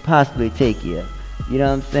can possibly take you. You know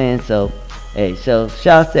what I'm saying? So, hey,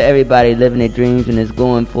 shouts to everybody living their dreams and is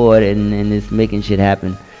going for it and is making shit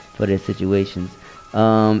happen for their situations.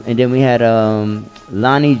 And then we had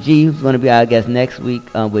Lonnie G, who's going to be our guest next week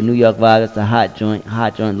with New York Vibes. It's a hot joint.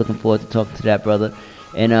 Looking forward to talking to that brother.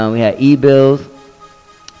 And we had E-Bills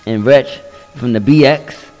and Wretch from the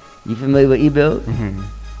BX. You familiar with E-Bills? Mm-hmm.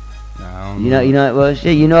 Nah, I don't know. You know, well,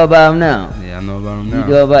 shit, you know about him now. Yeah, I know about him now.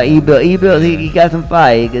 You know about E-Bills. E-Bills, he got some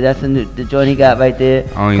fire. That's the joint he got right there. I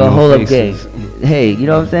don't called even know Hold Up Gang. faces. Hey, you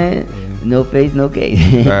know what I'm saying? No face, no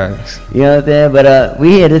case. Facts. You know what I'm saying? But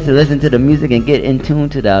we here just to listen to the music and get in tune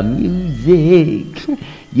to the music.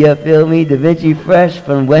 You feel me? Da Vinci Fresh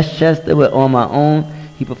from Westchester with On My Own.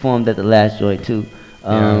 He performed at the last joint too.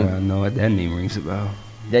 I know what that name rings a bell.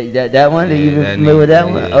 That one? Yeah, Are you that familiar with that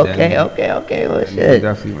name, one? yeah, Okay. Well, That shit.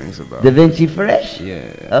 definitely rings a bell. Da Vinci Fresh?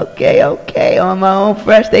 Yeah. Okay. On My Own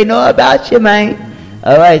Fresh. They know about you, man.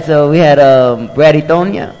 All right, so we had Brady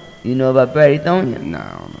Thonia. You know about Brady Thonia? Nah,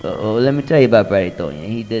 I don't know. Let me tell you about Brady Thonia.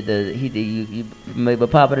 He did you familiar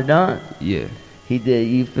with Papa the Don? Yeah.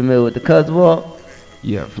 You familiar with the Cuz Walk?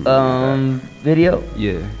 Yeah, familiar with video? that.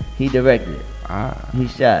 Yeah. He directed it. He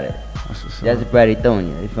shot it. That's Brady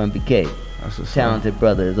Thonia. He's from BK. That's what's Talented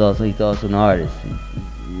brother. He's also an artist.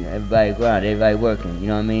 Everybody grind, everybody working. You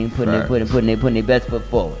know what I mean? Putting their best foot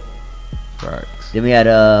forward. Facts. Then we had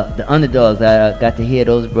the Underdogs. I got to hear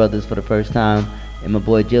those brothers for the first time in my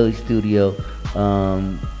boy Jilly's studio.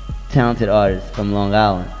 Talented artist from Long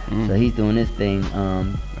Island. So he's doing this thing.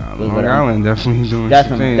 Long Island definitely doing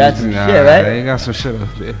some things. Got some shit, right? They got some shit up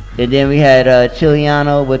there. And then we had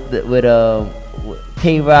Chiliano with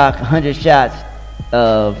Tay-Rock, 100 Shots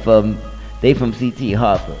they from CT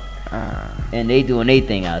Hartford. And they doing their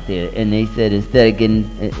thing out there. And they said instead of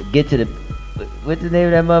get to the, what's the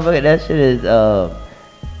name of that motherfucker? That shit is,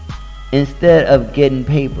 instead of getting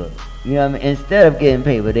paper. You know what I mean? Instead of getting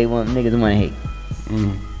paper, niggas want to hate.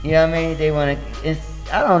 You know what I mean? They want to,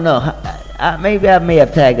 I don't know. Maybe I may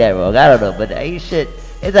have tagged that wrong. I don't know. But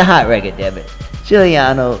it's a hot record, damn it.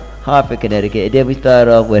 Chiliano, Hartford, Connecticut. And then we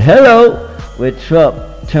started off with Hello with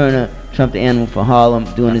Trump Turner. Trump the Animal from Harlem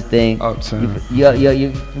doing his thing. Uptown.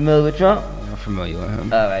 You familiar with Trump? I'm familiar with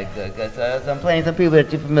him. All right, good. So I'm playing some people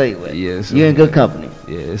that you're familiar with. Yeah. You're in good company.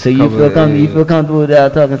 Yeah. So you feel comfortable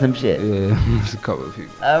without talking some shit. Yeah, it's a couple of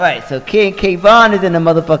people. All right, so King K-Von is in the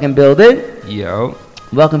motherfucking building. Yo.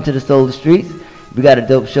 Welcome to the Solar Streets. We got a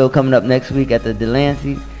dope show coming up next week at the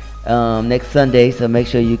Delancey next Sunday. So make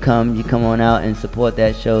sure you come on out and support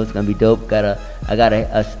that show. It's gonna be dope. I got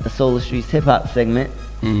a Solar Streets hip hop segment.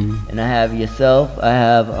 And I have yourself. I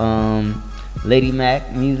have Lady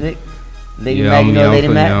Mac music. Lady Mac, you know Lady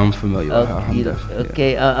Mac? Yeah, I'm familiar with her.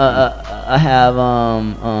 Okay. I have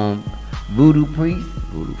Voodoo Priest.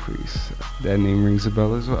 Voodoo Priest. That name rings a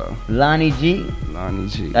bell as well. Lonnie G.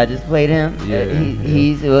 I just played him. Yeah.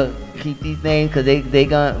 He's keep these names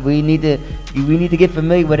because we need to get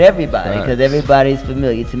familiar with everybody because everybody's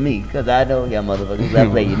familiar to me because I know y'all motherfuckers. I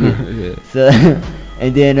play your music. Yeah. So.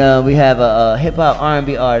 And then we have a hip-hop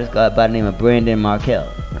R&B artist by the name of Brandon Markell.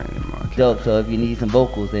 Dope, so if you need some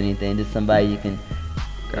vocals or anything, there's somebody you can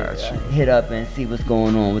hit up and see what's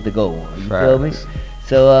going on with the go on. You feel me?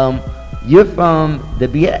 So you're from the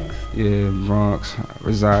BX? Yeah, Bronx.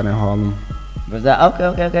 Reside in Harlem.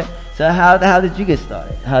 Okay. So how did you get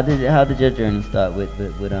started? How did your journey start with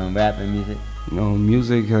rap and music?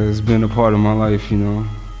 Music has been a part of my life,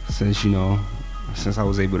 since I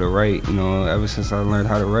was able to write, ever since I learned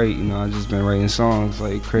how to write, I just been writing songs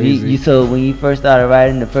like crazy. So when you first started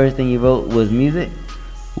writing, the first thing you wrote was music?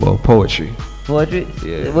 Well, poetry. Poetry?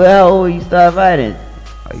 Yeah. Well, how old were you started writing?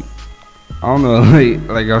 I don't know,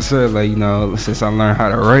 like I said, since I learned how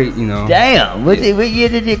to write, Damn, what year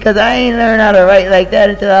did you? Because I ain't learned how to write like that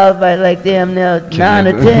until I was like damn now 9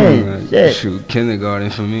 or 10. Shit. Shoot, kindergarten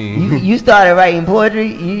for me. You started writing poetry?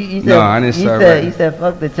 You said, no, I didn't start writing. You said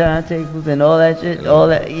fuck the turntables and all that shit, all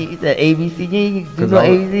that. You said ABC. You know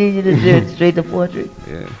ABC. You just did straight to poetry.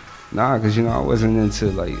 Yeah. Nah, cause I wasn't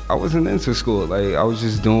into school. I was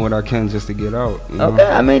just doing what I can just to get out. Okay,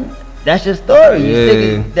 I mean. That's your story.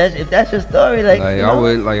 Yeah. If that's your story, I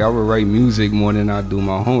would write music more than I do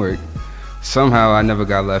my homework. Somehow I never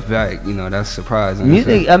got left back. That's surprising.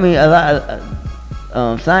 Music. I mean, a lot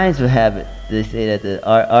of science would have it. They say that the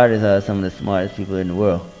artists are some of the smartest people in the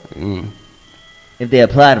world. If they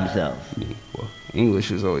apply themselves. Well, English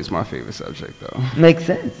is always my favorite subject, though. Makes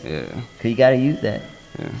sense. Yeah. Cause you gotta use that,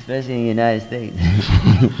 especially in the United States.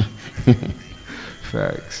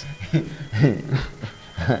 Facts.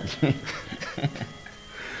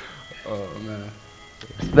 Oh man.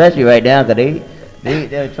 Especially right now, cause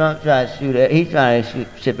Trump trying to shoot it. He's trying to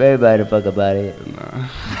ship everybody the fuck up out of here. Nah.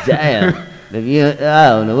 Damn. I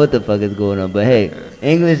don't know what the fuck is going on, but hey,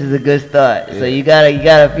 English is a good start. Yeah. So you got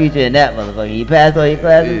a future in that motherfucker. You passed all your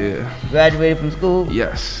classes? Yeah. Graduated from school?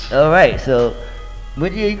 Yes. All right. So,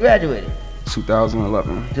 what year you graduated?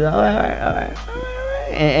 2011. All right.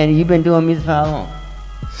 And you've been doing music for how long?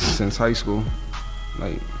 Since high school.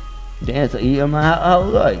 Damn, so how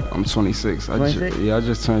old are you? I'm 26. 26? I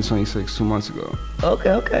just turned 26 2 months ago.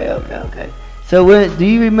 Okay. So do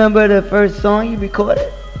you remember the first song you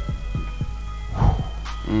recorded?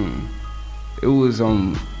 It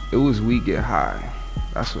was We Get High.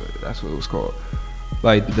 That's what it was called.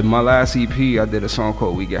 Like my last EP, I did a song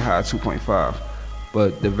called We Get High 2.5.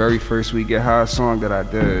 But the very first We Get High song that I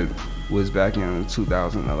did was back in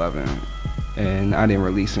 2011, and I didn't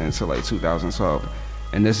release it until like 2012.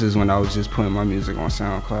 And this is when I was just putting my music on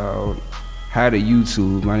SoundCloud. Had a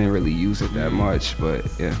YouTube, I didn't really use it that much, but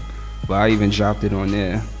yeah. But I even dropped it on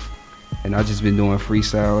there, and I just been doing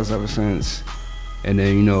freestyles ever since. And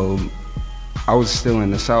then, you know, I was still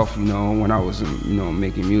in the South, you know, when I was, you know,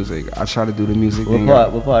 making music. I try to do the music thing.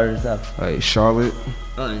 What part of the South? Like Charlotte.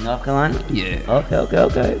 Oh, in North Carolina? Yeah.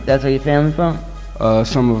 Okay. That's where your family from?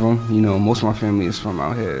 Some of them, you know, most of my family is from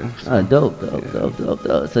out here. So. Oh,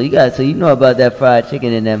 dope. So you know about that fried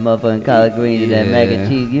chicken and that motherfucking collard greens and that mac and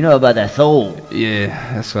cheese. You know about that soul. Yeah,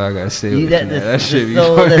 that's what I gotta say. That shit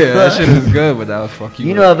is good, but that'll fuck you.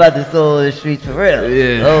 You know about the soul of the streets for real.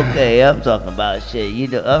 Yeah. Okay, I'm talking about shit. You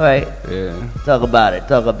know, all right. Yeah. Talk about it.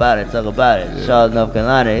 Yeah. Charlotte, North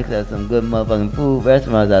Carolina, they got some good motherfucking food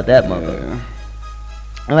restaurants out that motherfucker. Yeah.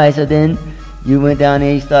 All right, so then you went down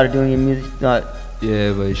there, you started doing your music.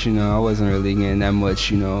 Yeah, but you know, I wasn't really getting that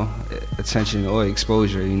much, you know, attention or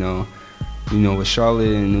exposure, you know. You know, with Charlotte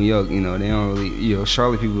and New York, you know, they don't really, you know,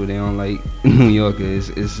 Charlotte people, they don't like New Yorkers.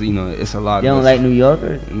 It's, you know, it's a lot of us. They don't like New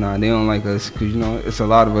Yorkers? Nah, they don't like us because, you know, it's a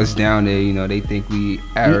lot of us down there, you know, they think we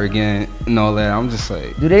arrogant and all that. I'm just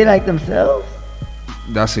like... Do they like themselves?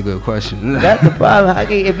 That's a good question. That's the problem.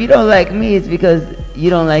 If you don't like me, it's because you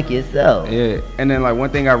don't like yourself. Yeah, and then, like, one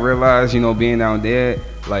thing I realized, you know, being down there,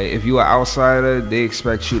 like, if you an outsider, they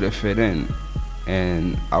expect you to fit in.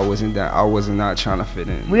 And I was not trying to fit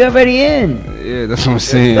in. We already in. Yeah, that's what I'm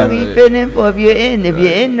saying. What you fitting in for if you're in? If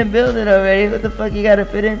you're in the building already, what the fuck you gotta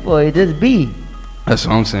fit in for? Just be. That's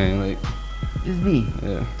what I'm saying, like. Just be.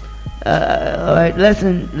 Yeah. Alright,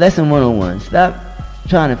 lesson 101. Stop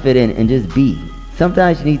trying to fit in and just be.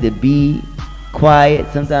 Sometimes you need to be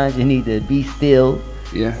quiet, sometimes you need to be still.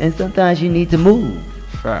 Yeah. And sometimes you need to move.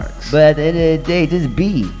 Facts. But at the end of the day, just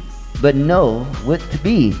be. But know what to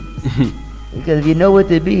be. Because if you know what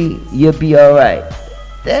to be, you'll be alright.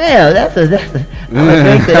 Damn, that's a I'm gonna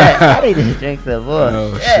drink to that. I need to drink some more.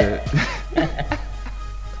 Oh shit.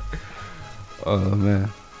 Oh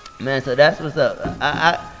man. Man, so that's what's up.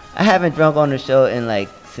 I haven't drunk on the show in like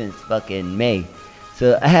since fucking May.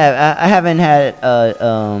 So I haven't had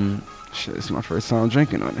shit, it's my first time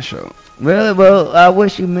drinking on the show. Really? Well, I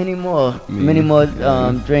wish you many more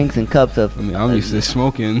drinks and cups of. I mean, I'm used to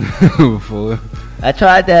smoking before. I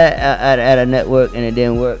tried that at a network and it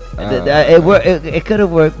didn't work. It could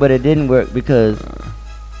have worked, but it didn't work because.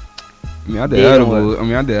 I did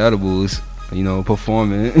edibles. You know,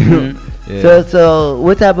 performing. Mm-hmm. Yeah. So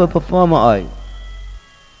what type of performer are you?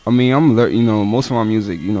 I mean, you know, most of my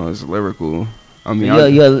music, you know, is lyrical. I mean,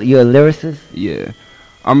 you're a lyricist? Yeah.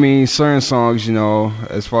 I mean, certain songs, you know,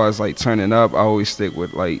 as far as like turning up, I always stick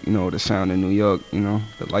with like, you know, the sound in New York, you know,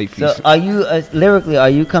 the light piece. So are you lyrically? Are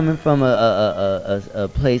you coming from a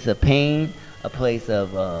place of pain, a place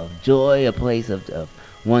of joy, a place of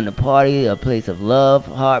wanting to party, a place of love,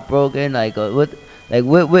 heartbroken? Like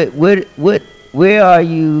where are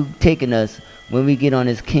you taking us when we get on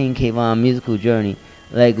this King Kayvon musical journey?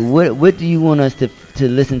 Like, what do you want us to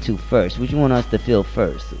listen to first? What do you want us to feel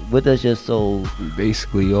first? What does your soul...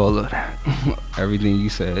 Basically, all of that. Everything you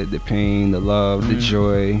said. The pain, the love, the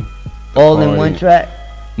joy. All in one track?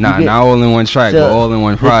 Nah, not all in one track, but all in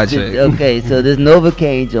one project. Okay, so there's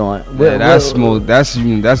Novocaine joint. Yeah,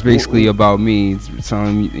 that's basically about me.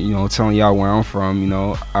 Telling y'all where I'm from. You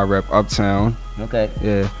know, I rep Uptown. Okay.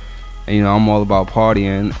 Yeah. And, you know, I'm all about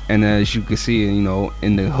partying, and as you can see, you know,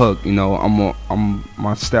 in the hook, you know,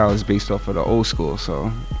 my style is based off of the old school,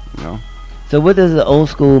 so, you know. So what does the old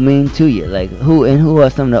school mean to you? Like, who are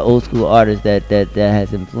some of the old school artists that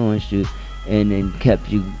has influenced you and kept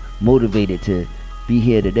you motivated to be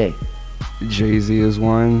here today? Jay-Z is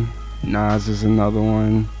one, Nas is another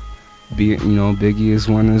one, Biggie is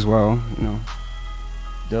one as well, you know.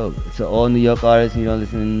 Dope. So all New York artists, you don't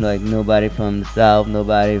listen to like nobody from the South,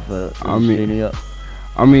 nobody from New York.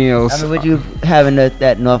 I mean, what you having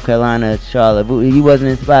that North Carolina, Charlotte? You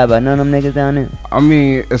wasn't inspired by none of them niggas down there? I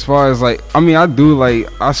mean, as far as like, I do like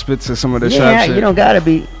I spit to some of the trap shit. You don't gotta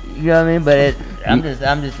be, you know what I mean? But I'm just.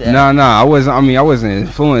 I wasn't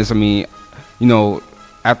influenced. I mean, you know,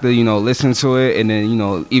 after, you know, listening to it and then, you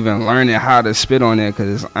know, even learning how to spit on it,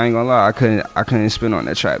 because I ain't gonna lie, I couldn't spit on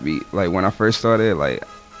that trap beat. Like when I first started, like.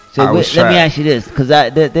 So let me ask you this, because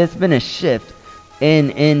there's been a shift in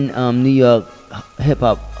New York hip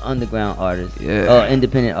hop underground artists or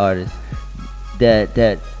independent artists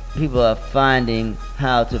that people are finding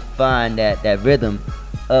how to find that rhythm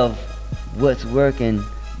of what's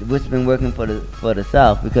been working for the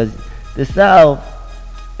South, because the South,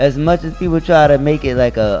 as much as people try to make it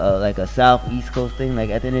like a South East Coast thing, like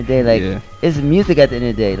at the end of the day, like it's music at the end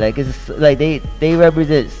of the day. Like it's like they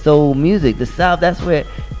represent soul music. The South, that's where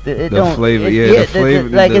the flavor, the flavor.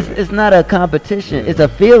 Like it's not a competition. It's a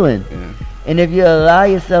feeling. And if you allow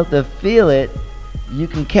yourself to feel it, you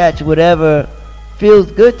can catch whatever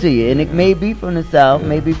feels good to you. And it may be from the South,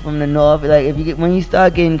 maybe from the North. Like when you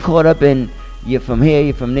start getting caught up in you're from here,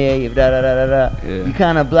 you're from there, you're da da da da da. You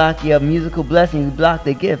kind of block your musical blessing. You block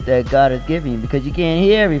the gift that God has given you, because you can't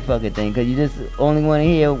hear every fucking thing, because you just only want to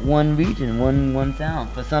hear one region, one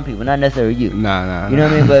sound. For some people, not necessarily you. Nah. You know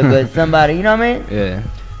what I mean? But somebody, you know what I mean? Yeah.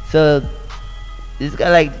 So this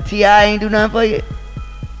guy like T.I. ain't do nothing for you.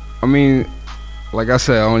 I mean, like I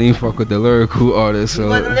said, I don't even fuck with the lyrical artists. So. He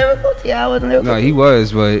wasn't lyrical. T.I. wasn't lyrical. No, he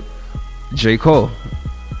was, but J. Cole.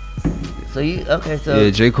 So so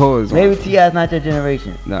J. Cole is maybe T.I.'s not your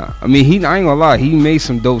generation. Nah, I mean I ain't gonna lie, he made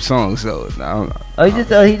some dope songs though. He just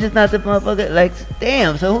not the motherfucker. Like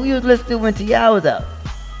damn, so who you was listening to when T.I. was out?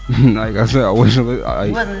 Like I said, I wasn't. You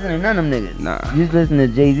wasn't listening to none of them niggas. Nah. You was listening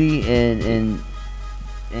to Jay-Z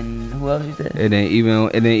and who else you said? And then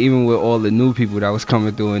even with all the new people that was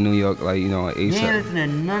coming through in New York, like You ain't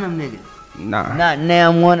listening to none of them niggas. Nah. Not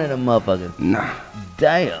damn one of them motherfuckers. Nah.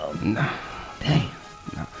 Damn. Nah. Damn.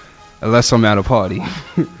 Unless I'm at a party.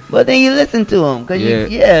 But then you listen to them, cause I'm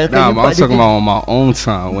talking about on my own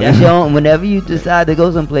time. That's your own, whenever you decide to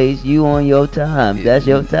go someplace, you on your time. That's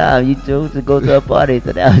your time. You chose to go to a party,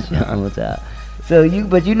 so that's your own time. So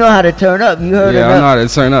but you know how to turn up. You heard I know how to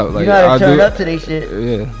turn up. Like, you know how to turn up to they shit.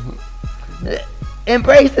 Yeah.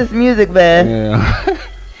 Embrace this music, man.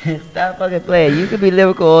 Yeah. Stop fucking playing. You could be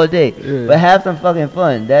lyrical all day, but have some fucking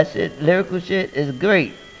fun. That shit, lyrical shit, is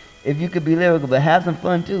great. If you could be lyrical, but have some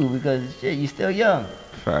fun too, because shit, you're still young.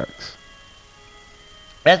 Facts.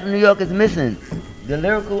 That's what New York is missing. The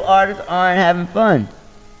lyrical artists aren't having fun.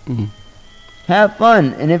 Mm-hmm. Have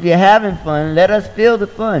fun, and if you're having fun, let us feel the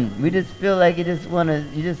fun. We just feel like you're just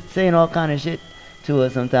saying all kind of shit to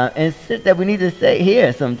us sometimes, and shit that we need to say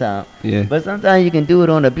here sometimes. Yeah. But sometimes you can do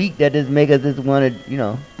it on a beat that just make us just want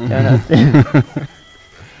to, turn up.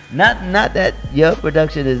 Not that your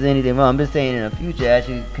production is anything wrong. I'm just saying in the future, as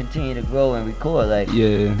you continue to grow and record, like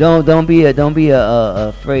don't be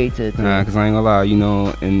afraid to. Nah, cause I ain't gonna lie,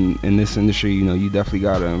 in this industry, you definitely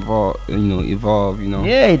gotta evolve.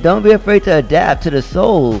 Yeah, don't be afraid to adapt to the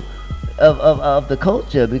soul of the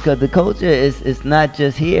culture, because the culture is not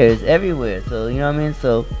just here, it's everywhere. So you know what I mean.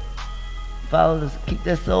 So follow this, keep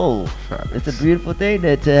that soul. Facts. It's a beautiful thing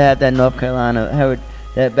to have that North Carolina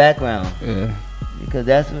that background. Yeah. Because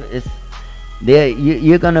that's what it's there.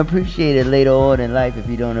 You're gonna appreciate it later on in life if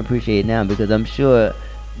you don't appreciate it now. Because I'm sure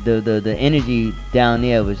the energy down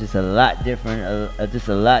there was just a lot different.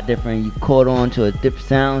 You caught on to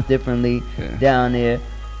sounds differently down there.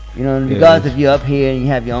 Regardless if you're up here and you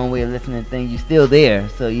have your own way of listening to things, you're still there.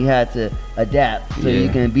 So you had to adapt so you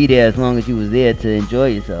can be there as long as you was there to enjoy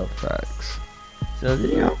yourself. Facts. So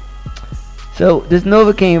So this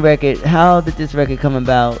Novocaine record, how did this record come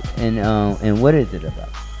about, and what is it about?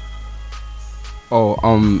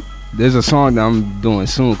 There's a song that I'm doing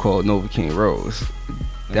soon called Novocaine Rose.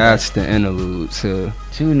 That's the interlude to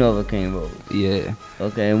Novocaine Rose. Yeah.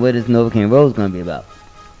 Okay, and what is Novocaine Rose gonna be about?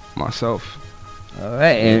 Myself. All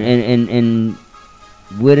right, and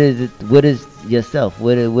what is it? What is yourself?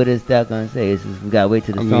 What is that gonna say? We gotta wait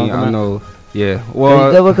till the song come out? I know. Yeah,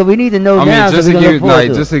 well, because we need to know now. Just to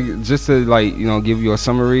give you a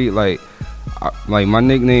summary, like my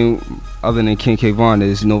nickname, other than King K Von,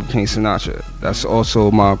 is Novocaine Sinatra. That's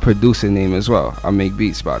also my producer name as well. I make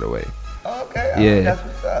beats, by the way. Okay. Yeah. That's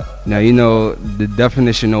what's up. Now the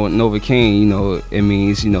definition of Novocaine. It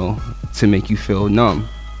means to make you feel numb,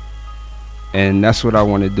 and that's what I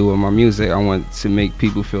want to do with my music. I want to make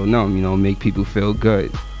people feel numb. Make people feel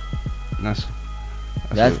good. And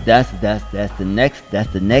that's the next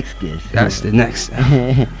gift. That's the next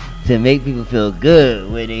to make people feel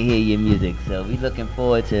good when they hear your music. So we looking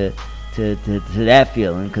forward to that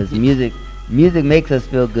feeling, because music makes us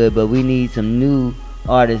feel good, but we need some new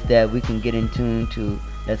artists that we can get in tune to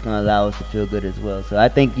that's gonna allow us to feel good as well. So I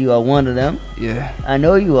think you are one of them. Yeah. I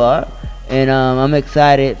know you are, and I'm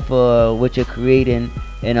excited for what you're creating,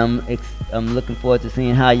 and I'm looking forward to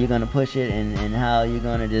seeing how you're gonna push it and how you're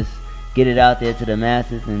gonna just get it out there to the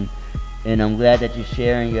masses, and I'm glad that you're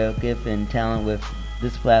sharing your gift and talent with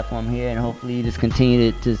this platform here, and hopefully you just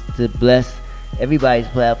continue to bless everybody's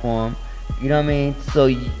platform. You know what I mean? So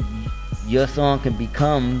your song can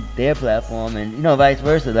become their platform, and vice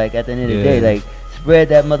versa. Like at the end of the day, like spread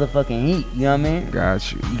that motherfucking heat. You know what I mean?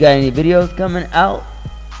 Got you. You got any videos coming out?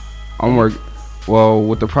 Well,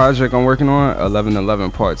 with the project I'm working on,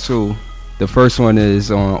 1111 Part 2. The first one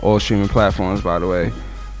is on all streaming platforms, by the way.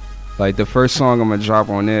 Like, the first song I'm gonna drop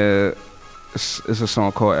on there is a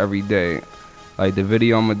song called Every Day. Like, the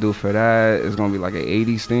video I'm gonna do for that is gonna be like an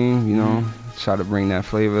 80s theme, you know? Try to bring that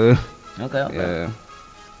flavor. Okay. Yeah.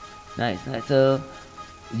 Nice. So,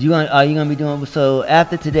 are you gonna be doing? So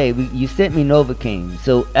after today, you sent me Novocaine.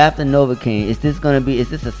 So after Novocaine, is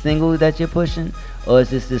this a single that you're pushing, or is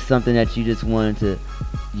this just something that you just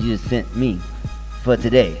sent me for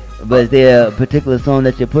today? But is there a particular song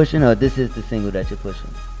that you're pushing, or this is the single that you're pushing?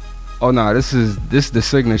 Oh no, this is the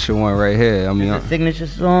signature one right here. I mean, the signature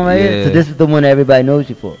song right here. So this is the one that everybody knows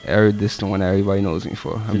you for. This is the one that everybody knows me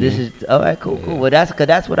for. This is all right. Cool. Well,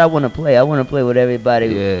 that's what I want to play. I want to play with everybody.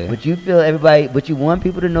 Yeah. What you feel everybody, what you want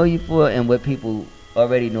people to know you for, and what people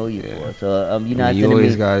already know you for. So you're not. You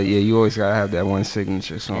always gotta have that one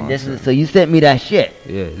signature song. And so you sent me that shit.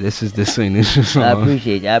 Yeah, this is the signature song. I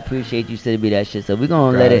appreciate you sending me that shit. So we're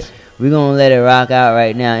gonna let it rock out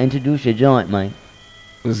right now. Introduce your joint, man.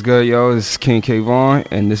 What's good, yo? It's King Kayvon,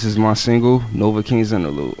 and this is my single, Novokaine's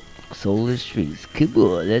Interlude. Soulless Streets.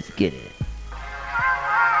 Cool, let's get it.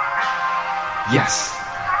 Yes.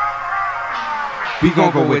 We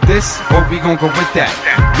gon' go with this, or we gon' go with that.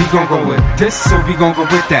 We gon' go with this, or we gon' go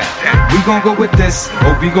with that. We gon' go with this,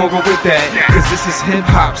 or we gon' go with that. Cause this is hip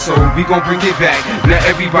hop, so we gon' bring it back. Now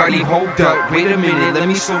everybody hold up, wait a minute, let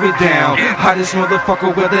me slow it down. Hottest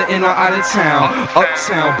motherfucker, whether in or out of town.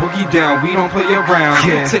 Uptown, boogie down, we don't play around.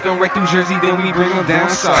 Take 'em right through Jersey, then we bring 'em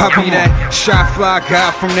down south. I be that shy fly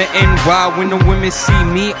guy from the NY. When the women see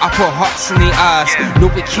me, I put hearts in their eyes.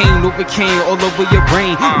 Novocaine all over your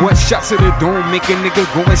brain. One shot to the dome, make a nigga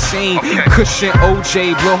go insane. Cushion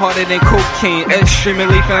OJ, blow harder than cocaine.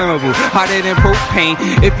 Extremely flammable, hotter than propane.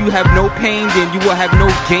 If you have no pain, then you will have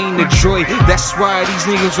no gain of joy. That's why these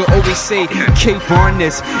niggas will always say Kayvon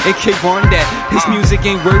this and Kayvon that. His music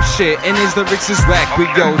ain't worth shit and his lyrics is whack.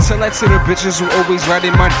 But yo, tell that to the bitches who always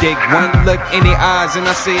riding my dick. One look in their eyes and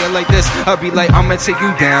I say it like this. I'll be like, I'ma take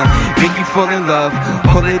you down, make you fall in love,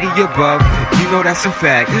 hold it in your above. You know that's a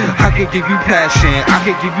fact. I could give you passion, I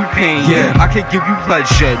could give you pain, I could give you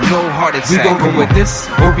pleasure, no heart attack. We gon' go with this,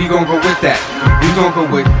 or we gon' go with that. We gon' go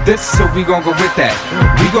with this, or we gon' go with that.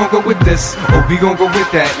 We gon' go with this, or we gon' go with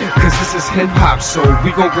that. Cause this is hip hop, so we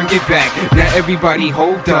gon' bring it back. Now everybody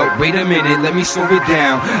hold up, wait a minute, let me slow it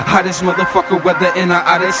down. Hottest motherfucker, whether in or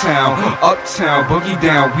out of town. Uptown, boogie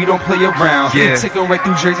down, we don't play around. Take 'em right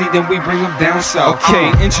through Jersey, then we bring 'em down south. Okay,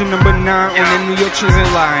 engine number 9 on the New York Transit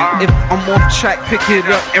line. If I'm off track, pick it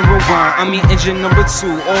up and rewind. I mean engine number 2,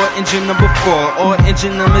 or engine number 4, or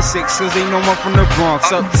engine number 6, cause they know I'm from the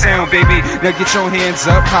Bronx. Uptown, baby, now get your hands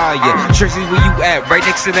up higher. Jersey, where you at? Right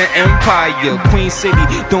next to the Empire. Queen City,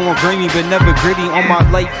 throwing grimy but never gritty. On my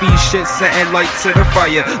light beat shit, setting light to the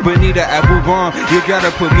fire. Bonita Apple Bomb, you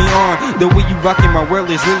gotta put me on. The way you rockin' my world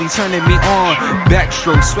is really turning me on.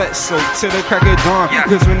 Backstroke, sweat soak to the crack of dawn.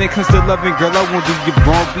 Cause when it comes to loving, girl, I won't do you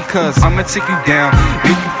wrong. Because I'ma take you down,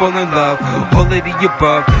 make you fall in love, hold it in your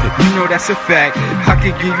above. You know that's a fact. I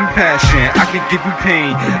could give you passion, I could give you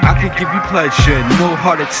pain, I could give you pleasure, no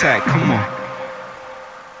heart attack. Come on.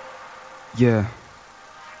 Yeah.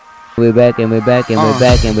 We're back and we're back and we're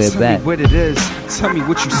back and we're Tell back. me what it is, tell me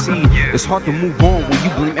what you see. It's hard to move on when you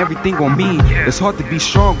blame everything on me. It's hard to be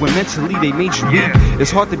strong when mentally they made you weak.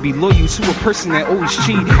 It's hard to be loyal to a person that always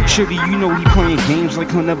cheat. Surely you know he playing games like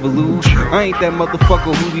he'll never lose. I ain't that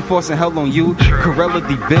motherfucker who be forcing hell on you. Corella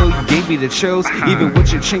the Bill, you gave me the chills. Even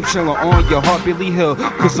with your chinchilla on, your heart really heal.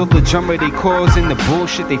 Cause all the drama they cause and the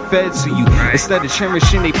bullshit they fed to you. Instead of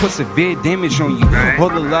cherishing, they put severe damage on you. All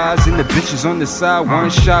the lies and the bitches on the side. One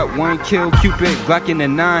shot, one kill, Cupid, Glock in the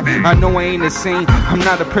 9. I know I ain't the same, I'm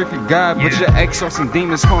not a perfect guy, but your ex are some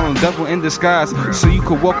demons, call them devil in disguise. So you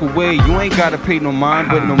could walk away, you ain't gotta pay no mind.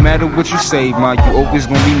 But no matter what you say, ma, you always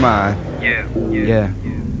gonna be mine. Yeah.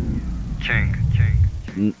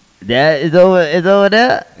 That is over. It's over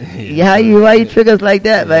there. Why you trick us like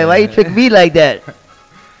that, man? Why you trick me like that?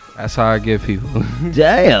 That's how I get people.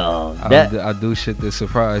 Damn. I do shit to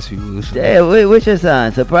surprise people. So. Damn. What's your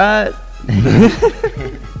sign? Surprise.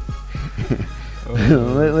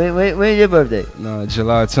 When's your birthday? No,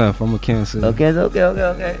 July 10th. I'm a Cancer.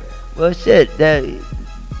 Okay. Well, shit,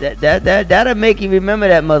 that'll make you remember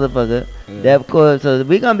that motherfucker. Yeah. That, of course, so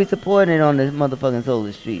we're gonna be supporting it on this motherfucking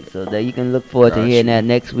Soulless Street, so that you can look forward to hearing that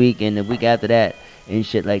next week and the week after that and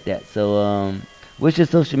shit like that. So, what's your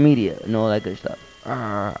social media and all that good stuff?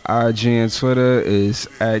 IG and Twitter is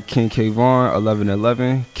at King Kayvon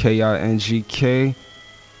 1111 KINGK.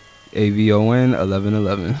 AVON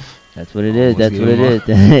 1111. That's what it is. That's what it is.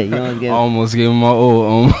 You don't get. Almost gave him my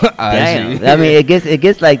old IG. Damn. I mean, it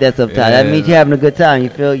gets like that sometimes. That means you're having a good time. You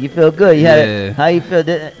feel good. How you feel?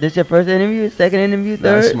 This your first interview? Second interview?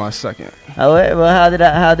 Third? That's my second. Well,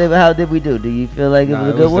 how did we do? Do you feel like it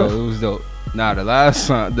was a good one? It was dope. Nah, the last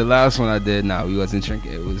one I did. We wasn't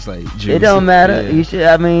drinking. It was like juice. It don't matter. You should.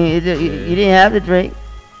 I mean, you didn't have to drink.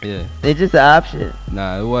 Yeah. It's just an option.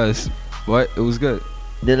 Nah, it was. What? It was good.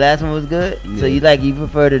 The last one was good. Yeah. So you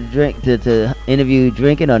prefer to drink to interview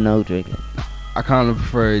drinking or no drinking? I kind of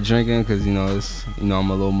prefer drinking because it's I'm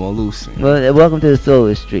a little more loose. Well, welcome to the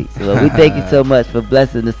Soulless Streets. So we thank you so much for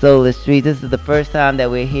blessing the Soulless Streets. This is the first time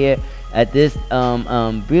that we're here at this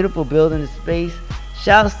beautiful building space.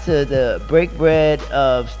 Shouts to the Break Bread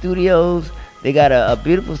Studios. They got a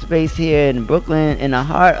beautiful space here in Brooklyn, in the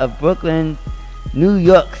heart of Brooklyn, New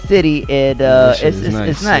York City, and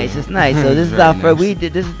it's nice. So this is our first.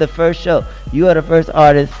 This is the first show. You are the first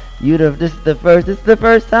artist. This is the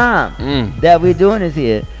first time that we're doing this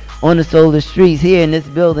here on the Soulless Streets here in this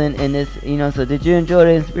building. And this, So did you enjoy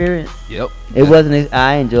the experience? Yep. It wasn't.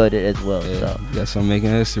 I enjoyed it as well. Yeah. So Guess I'm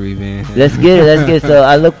making history, man. Let's get it. So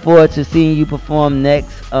I look forward to seeing you perform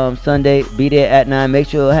next Sunday. Be there at 9. Make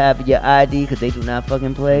sure you have your ID because they do not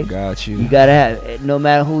fucking play. Got you. You gotta have. No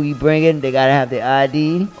matter who you bring in, they gotta have their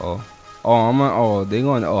ID. I'm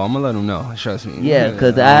gonna let them know. Trust me. Yeah,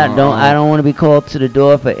 because I don't want to be called to the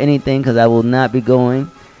door for anything because I will not be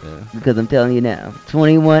going. Yeah. Because I'm telling you now,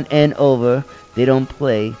 21 and over, they don't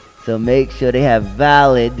play. So make sure they have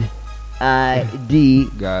valid ID.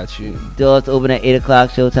 Got you. Doors open at 8 o'clock.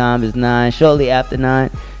 Showtime is 9. Shortly after 9.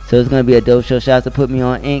 So it's gonna be a dope show. Shouts to Put Me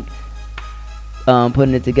On Ink.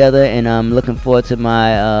 Putting it together, and I'm looking forward to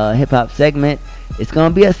my hip hop segment. It's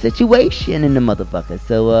gonna be a situation in the motherfucker.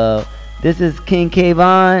 So this is King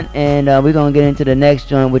Kayvon, and we're gonna get into the next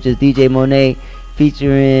joint, which is DJ Monet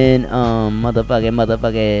featuring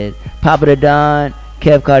motherfucking Papa the Don,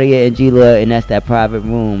 Kev Cartier, and G Lloyd, and that's that Private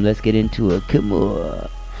Room. Let's get into it. Come on.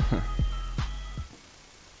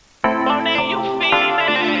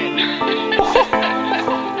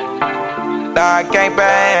 Nah, gang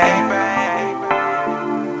bang.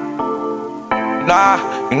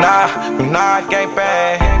 Nah, gang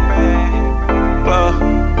bang.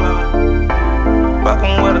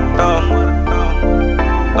 Fucking with a thug.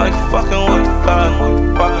 Like fucking with a thug.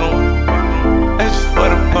 It's just for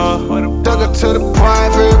the fun. Took her to the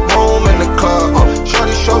private room in the club.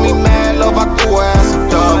 Shorty show me mad love, I threw her ass a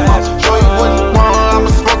dub. Show you what you want, I'ma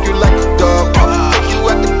smoke you like a dub. Take you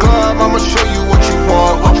at the club, I'ma show you what you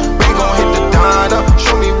want. We gon' hit the diner,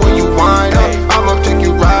 show me where you wind up. I'ma take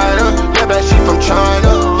you right up. Yeah, that she from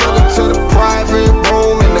China. Took her to the private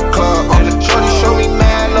room in the club. Shorty show me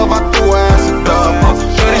mad love, I threw her ass a dub.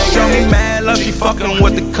 Shorty show me mad love, she fucking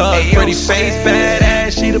with the cuz. Pretty face,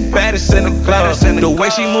 badass, she the baddest in the club. The way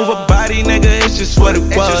she move her body, nigga, it's just what it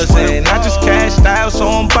was. And I just cashed out, so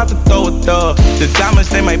I'm about to throw a dub. The diamonds,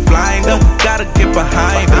 they might blind her, gotta get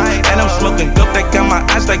behind her. And I'm smoking dope, they got my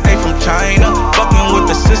eyes like they from China. Fucking with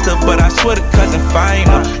the sister, but I swear the cousin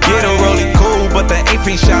finer. Yeah, the rollie cool, but the AP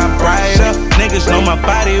shine brighter. Niggas know my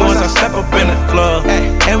body once I step up in the club.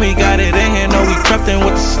 And we got it in here, know we crept in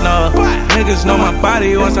with the snub. Niggas know my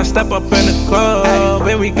body once I step up in the club.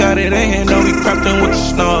 And we got it in here, know we crept in with the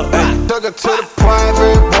snub. Took her to the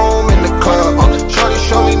private room in the club. Shorty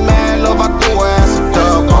show me mad love, I threw her ass a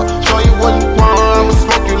dub. Show you what you want, I'ma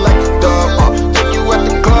smoke you like a dub. Take you at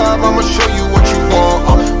the club, I'ma show you what you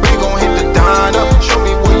want. We gon' hit the diner, show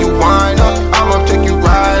me where you wind up. I'ma take you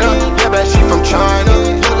right up. Yeah, that she from China.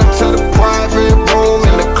 Took her to the private room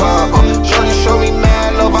in the club. Shorty show me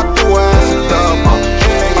mad love, I threw her ass a dub.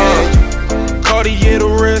 Cartier the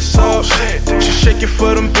wrist up. She shake it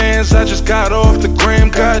for them bands. I just got off the gram,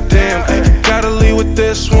 goddamn. Gotta leave with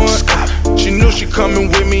this one. She knew she coming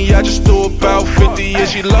with me. I just threw about 50. Yeah,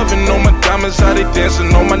 she loving all my diamonds, how they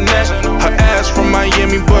dancing on my neck. Her ass from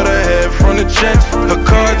Miami, but her head from the jet. Her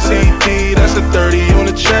car TD, that's a 30 on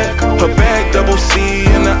the check. Her bag double C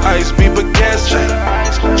and the ice be gas check.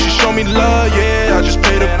 She show me love, yeah. I just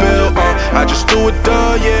paid the bill. I just threw it,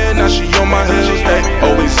 yeah. Now she on my heels, hey.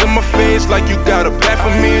 Always in my face like you got a back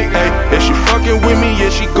for me, hey. If she fucking with me, yeah,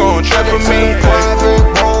 she gon' trap for me. Private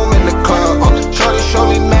room in the club. Shorty show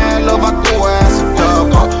me mad love, I threw her ass a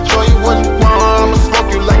dub. Show you what you want, I'ma smoke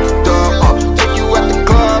you like a dub. Take you at the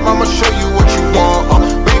club, I'ma show you what you want.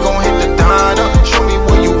 We gon' hit the diner, show me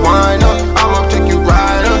where you wind up. I'ma take you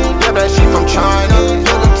right up. Yeah, that she from China.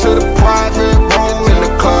 Took her to the private room in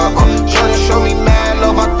the club. Shorty show me mad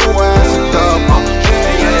love, I threw her ass a dub.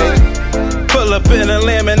 Pull up in a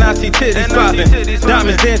lamb and I see titties poppin'. Diamonds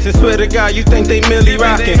rappers dancing, swear to God, you think they Millie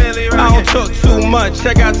rockin'. I don't talk too much,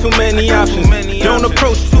 I got too many options. Don't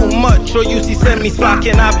approach too much, or you see send me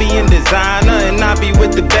flocking. I be in designer, and I be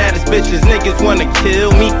with the baddest bitches. Niggas wanna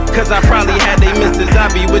kill me, cause I probably had they misses.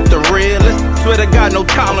 I be with the realest, swear to God, no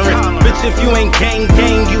tolerance. Bitch, if you ain't gang,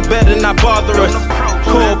 you better not bother us.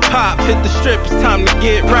 Call Pop, hit the strip, it's time to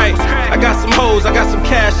get right. I got some hoes, I got some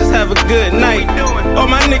cash, just have a good night. All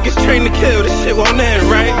my niggas trained to kill, this shit won't end,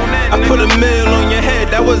 right? I put $1 million on your head,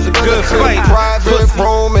 that was a good fight. Private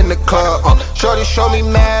room in the club, shorty show me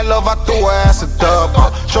mad love, I threw her ass a dub.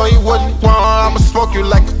 Show you what you want, I'ma smoke you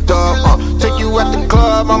like a dub. Take you at the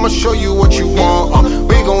club, I'ma show you what you want.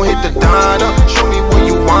 We gon' hit the diner, show me where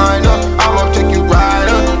you wind up. I'ma take you right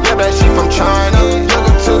up, yeah, that she from China.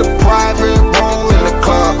 Looking to the private room in the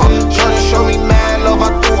club, shorty show me mad love, I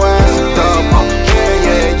threw her ass a dub. Yeah,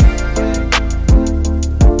 yeah.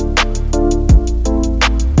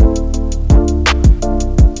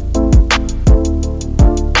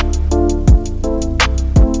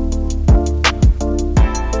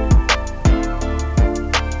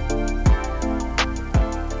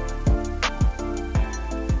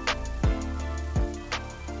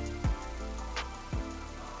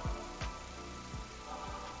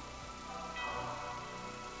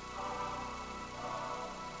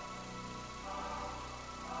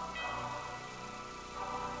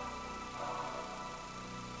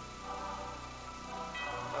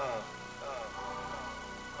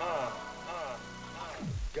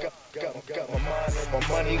 Got my mind on my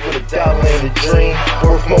money with $1 and a dream.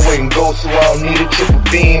 Worth my weight in gold, so I don't need a triple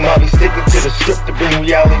beam. I'll be sticking to the script to bring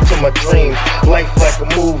reality to my dreams. Life like a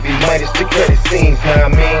movie, minus the credit scenes, know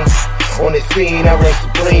what I mean? On the scene, I run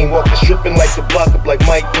supreme, walking stripping like the block up like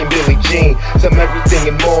Mike and Billie Jean. Some everything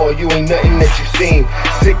and more, you ain't nothing that you seen.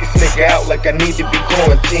 Sickest nigga out like I need to be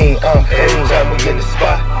quarantined. Every time I'm in the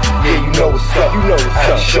spot, yeah, you know what's up. You know what's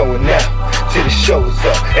up. I'm showing out till the show's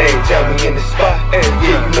up. Every time we in the spot, yeah,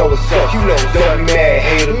 you know what's up. You know what's up. Don't be mad,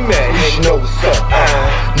 hater. You should know what's up.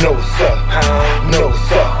 Know what's up. Know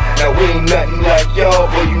what's up. Now we ain't nothing like y'all,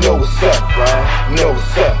 but you know what's up, right? You know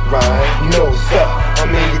what's up, right? You know what's up.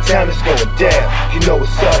 I'm in your town, it's going down. You know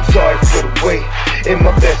what's up. Sorry for the wait. In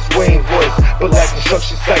my best Wayne voice, but like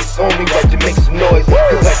construction sites only right to make some noise.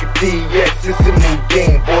 Cause like a DX, it's a new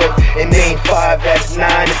game, boy. And they ain't 5 out of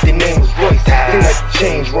 9 if their name was Royce. They like to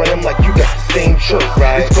change, run them like you got the same choice.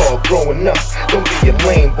 It's called growing up. Don't be a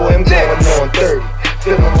lame boy. I'm going on 30.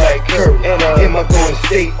 Feeling like Curry, in my Golden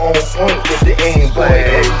State on point with the aim, boy.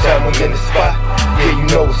 Every time I'm in the spot, yeah, you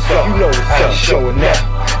know what's up. You know what's up. I'm showing out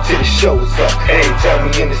till the show's up. Every time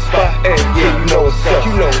we in the spot, yeah, you know what's up.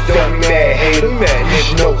 You know what's up. Don't be mad, hater. You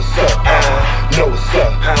should know what's up. Know what's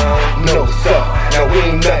up. Know what's up. Now we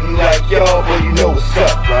ain't nothing like y'all, but you know what's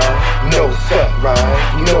up, right? You know what's up, right?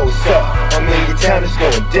 You know what's up. I'm in your town, it's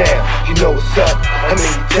going down. You know what's up. I'm in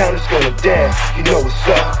your town, it's going down. You know what's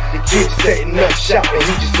up. The kid's setting up shop and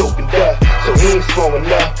he just opened up, so he ain't slowing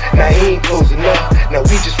up. Now he ain't closing up. Now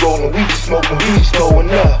we just rolling, we just smoking, we just throwing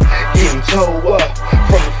up, getting towed up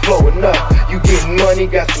from the flowing up. You getting money,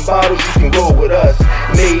 got some bottles, you can roll with us.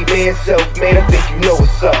 Made man, self-made, I think you know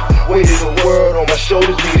what's up. Weight of the world on my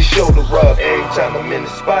shoulders, need a shoulder rub. Every time I'm in the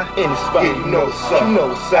spot, yeah, you know what's up. You know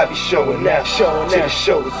what's up. I be showing out, till the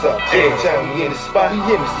show's up. Every time we in the spot,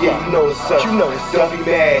 yeah, you know what's up. You know what's up. Don't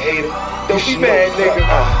be mad, hater. Don't be mad,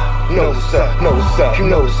 nigga. Know what's up, know what's up, you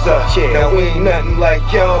know what's up. Yeah, now we ain't nothing like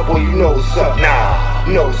y'all, boy, you know what's up. Nah,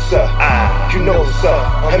 you know what's up. You know what's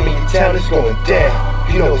up. I mean, your town is going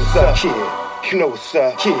down. You know what's up, kid. You know what's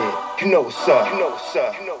up, kid. You know what's up. You know what's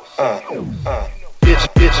up. You know what's up.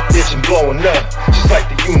 Bitch, and blowing up, just like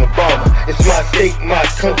the Unabomber. It's my state, my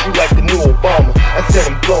country, like the new Obama. I said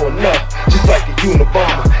I'm blowing up, just like the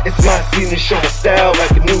Unabomber. It's my season, show my style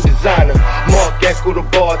like a new designer. Mark Echo the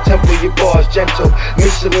bar, temple your bars gentle.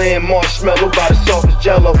 Michelin marshmallow by the softest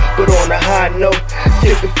jello. But on a high note,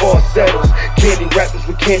 skipping falsettos. Candy rappers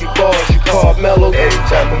with candy bars, you call mellow. Every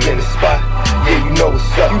time I'm in the spot, yeah, you know what's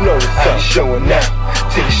up. You know what's up. I be showing out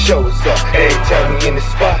till the show's up. Every time we in the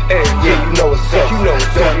spot, yeah, you know what's up. You know what's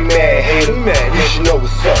up. Don't be mad, hater. You should know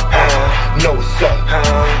what's up. Know what's up.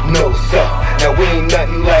 Know what's up. Now we ain't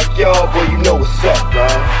nothing like y'all, boy, you know what's up,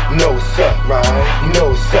 right? You know what's up, right? You know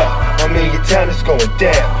what's up. I mean, your town is going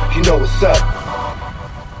down. You know what's up.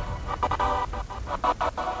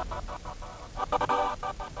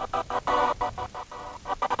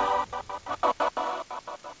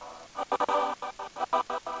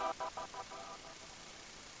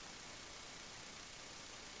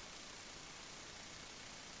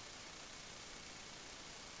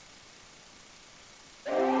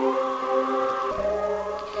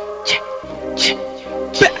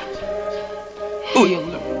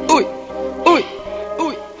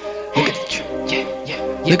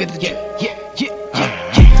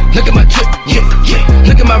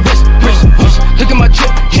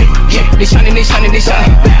 they shining, they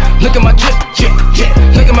shining. Look at my drip, yeah, yeah.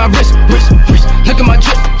 Look at my wrist, wrist, wrist. Look at my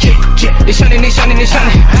drip, yeah, yeah. They shining, they shining, they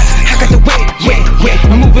shining. I got the wave, wave, wave.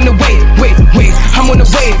 I'm moving the wave, wave, wave. I'm on the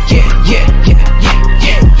wave, yeah, yeah, yeah, yeah,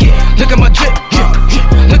 yeah, yeah. Look at my drip, yeah,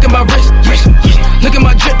 yeah. Look at my wrist, wrist, wrist. Look at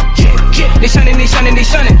my drip, yeah, yeah. They shining, they shining, they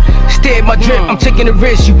shining. Stare at my drip, I'm taking the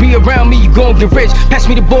risk. You be around me, you gon' get rich. Pass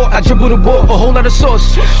me the ball, I dribble the ball, a whole lot of sauce.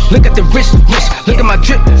 Look at the wrist, wrist. Look at my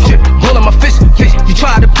drip, drip. Ball on my fist, fist. You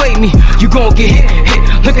try to play me, you gon' get hit, hit.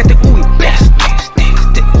 Look at the ooey, dance, dance, dance,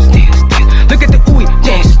 dance, dance, dance. Look at the ooey,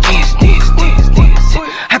 dance, dance, dance, dance, dance.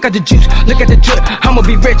 I got the juice, look at the drip. I'ma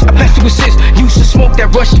be rich, I pass to assist. Used to smoke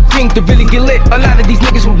that rush king to really get lit. A lot of these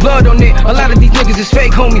niggas with blood on it. A lot of these niggas is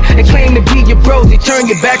fake, homie. They claim to be your bros, they turn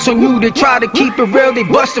your backs on you. They try to keep it real, they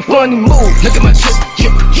bust a funny move. Look at my drip,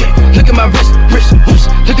 yeah, yeah. Look at my wrist, wrist, wrist.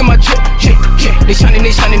 Look at my drip, yeah, yeah. They shining,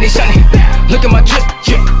 they shining, they shining. Look at my drip,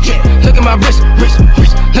 yeah, yeah. Look at my wrist, wrist,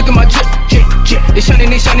 wrist. Look at my drip, yeah, yeah. They shining,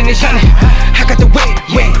 they shining, they shining. I got the wave,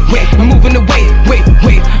 wave, wave. I'm moving the wave, wave,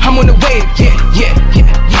 wave. I'm on the wave, yeah, yeah, yeah,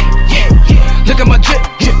 yeah, yeah, yeah. Look at my drip,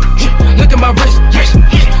 yeah, yeah. Look at my wrist, wrist,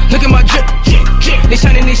 wrist. Look at my drip, yeah, yeah. They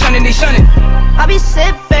shining, they shining, they shining. I be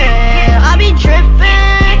sipping, I be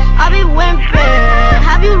dripping, I be wimping.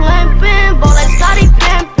 Have you limping? Ball like Scotty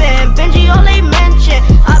pimping. Benji all they mention.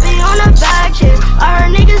 I be on the back shit. I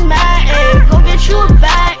heard niggas mad, ayy. Go get you a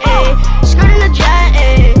bag, ayy. Skirt in the jet,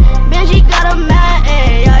 ayy. Benji got a mad,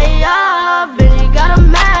 ayy. Yeah, yeah. Benji got a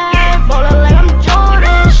mad. Ballin' like I'm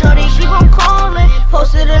Jordan. Shorty keep on calling.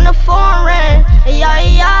 Posted in the foreign. Yeah,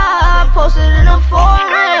 yeah. Posted in the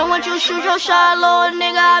foreign. Once you shoot your shot, Lord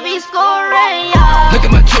nigga, I be scoring, yeah. Look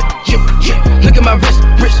at my drip, yeah, yeah. Look at my wrist,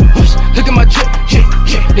 wrist, wrist. Look at my drip, yeah,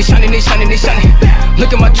 yeah. They shining, they shining, they shining.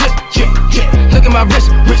 Look at my drip, yeah, yeah. Look at my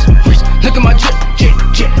wrist, wrist, wrist. Look at my drip, yeah,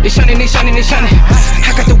 yeah. They shining, they shining, they shining.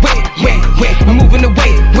 I got the wave, wave, wave. I'm moving the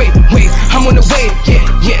wave, wave, wave. I'm on the wave, yeah,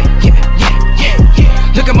 yeah, yeah, yeah, yeah,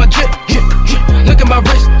 yeah. Look at my drip, yeah, yeah. Look at my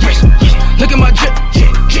wrist, wrist, wrist. Look at my drip,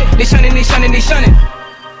 yeah, yeah. They shining, they shining, they shining.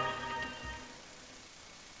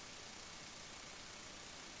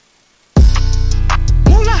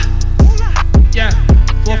 Yeah,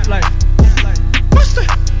 fourth life. What's the?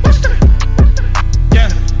 Yeah,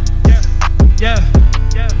 yeah,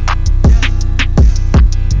 yeah.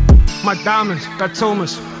 My diamonds got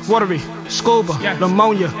tumors, watery, scuba,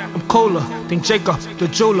 pneumonia. I'm cooler than Jacob, the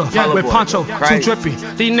jeweler. With poncho, too drippy.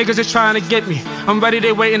 These niggas is trying to get me. I'm ready,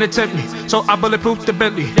 they waiting to tempt me. So I bulletproof the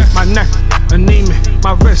Bentley. My neck, anemic.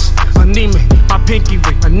 My wrist, anemic. My pinky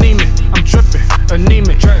ring, anemic. I'm dripping,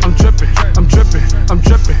 anemic. I'm dripping, I'm dripping, I'm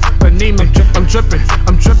dripping, anemic. I'm dripping,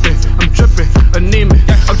 I'm dripping, I'm dripping, anemic.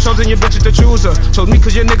 I'm chosen your bitches to choose her. Chose me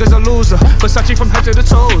cause your niggas a loser. Versace from head to the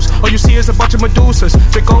toes. All you see is a bunch of Medusas.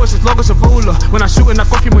 Draco is as long as a ruler. When I shoot and I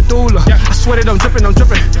cook your medulla. I swear that I'm dripping, I'm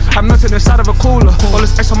dripping. I'm melting inside of a cooler. All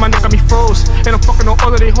this ice on my neck got me froze. And I'm fucking on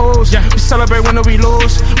all of they hoes. We celebrate when we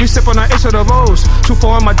lose. We sip on our ace of the rose.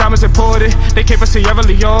 2-4 my diamonds imported. They came for Sierra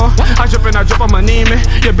Leone. I drip on my Neiman.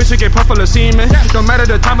 Your bitch will get puffed full of semen. Don't matter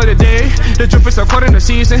the time of the day. The drip is according to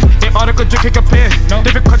season. Antarctica drip can compare.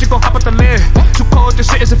 Different country gon' hop up the land. Too cold, this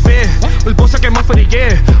shit is a fair. Was born second month of the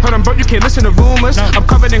year. Heard I'm broke, you can't listen to rumors. I'm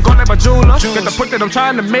covered in gold like my jeweler. Got the point that I'm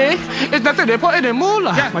trying to make. It's nothing important than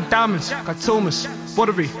moolah. My diamonds got tumors,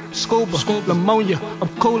 watery, scuba, pneumonia. I'm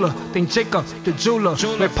cooler than Jacob, the jeweler.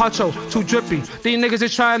 Like poncho, too drippy. These niggas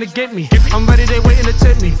is trying to get me. I'm ready, they waiting to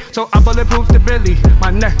tip me. So I bulletproof the Bentley.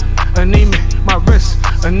 My neck, anemic. My wrist,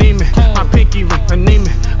 anemic. My pinky ring,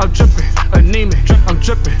 anemic. I'm dripping, anemic. I'm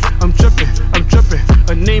dripping, I'm dripping, I'm dripping,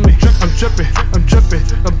 anemic. I'm dripping, I'm dripping,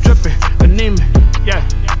 I'm dripping, anemic. Yeah.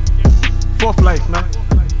 Fourth life, man.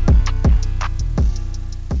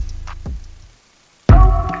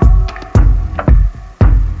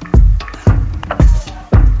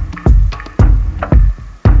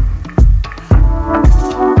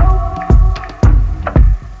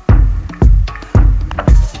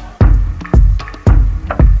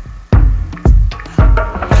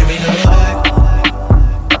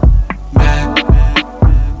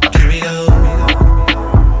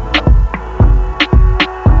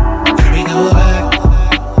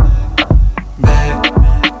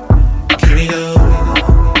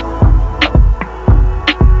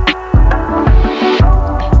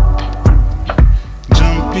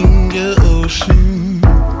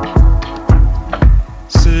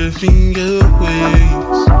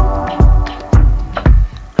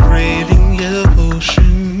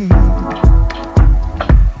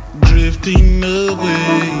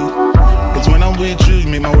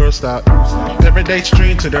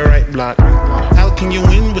 To the right block. How can you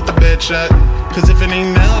win with the bad shot? Cause if it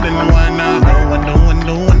ain't now, then why not?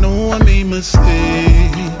 No, I made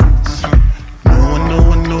mistakes.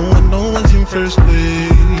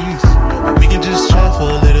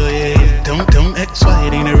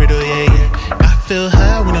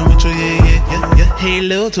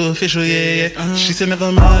 official, yeah. She said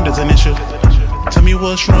never mind, there's an issue. Tell me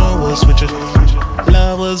what's wrong, what's with you?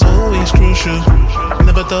 Love was always crucial.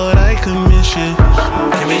 Never thought I could miss you.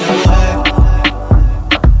 Can we go back?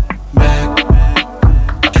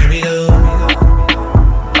 Can we go?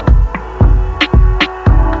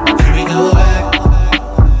 Can we go back?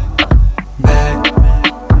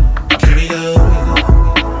 Can we go?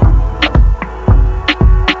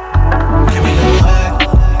 Can we go back?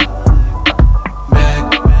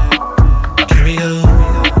 Can we go?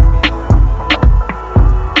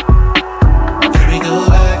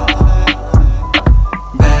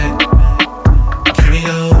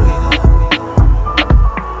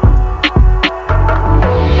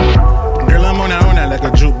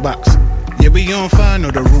 On fire, know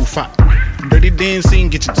the roof hot. Dirty dancing,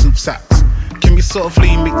 get your tube socks. Can be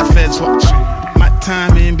softly, make the feds watch. My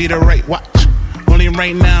timing be the right watch. Only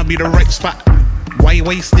right now be the right spot. White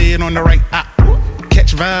wasted on the right op.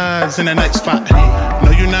 Catch vibes in the night spot.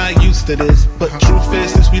 Know you're not used to this, but truth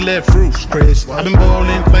is, since we let fruits, Chris, I've been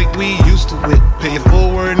ballin' like we used to it. Pay it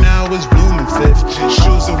forward, now it's blooming fifth.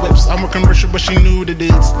 Shoes and whips, I'm a commercial, but she knew that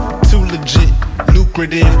it's too legit,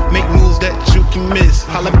 lucrative. Make moves that you can miss.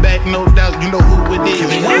 Holla back, no doubt, you know who it is. Can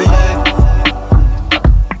we go back?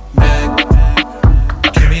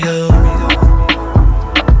 Can we go?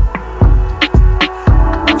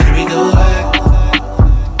 Can we go back?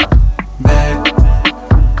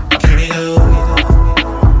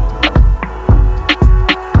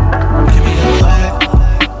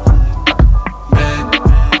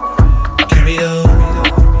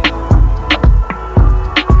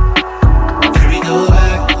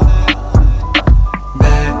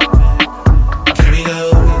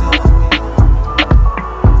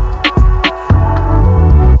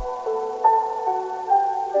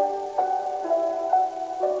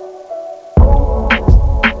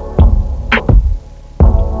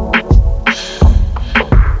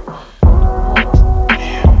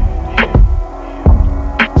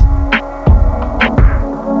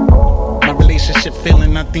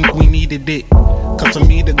 It. Cause for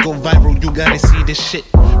me to go viral, you gotta see this shit.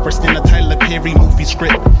 First in a Tyler Perry movie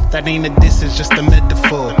script. That ain't a diss, it's just a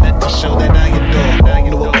metaphor to show that I adore.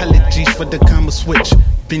 No apologies for the comma switch.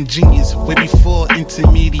 Been genius way before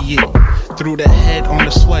intermediate. Through the head on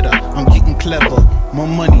the sweater, I'm getting clever. More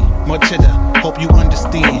money, more cheddar, hope you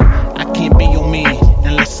understand. I can't be your man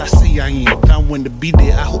unless I say I am. If I want to be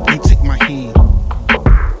there, I hope you take my hand.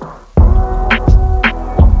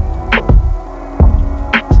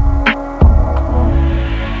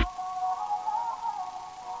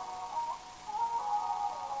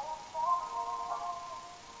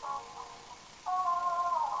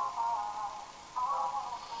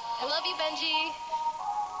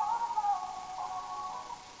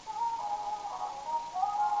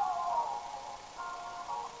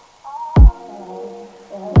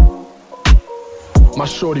 My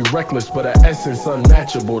shorty reckless, but her essence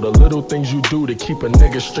unmatchable. The little things you do to keep a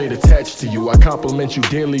nigga straight attached to you. I compliment you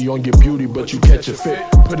daily on your beauty, but you catch a fit.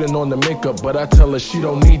 Putting on the makeup, but I tell her she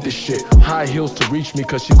don't need this shit. High heels to reach me,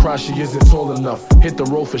 cause she cries she isn't tall enough. Hit the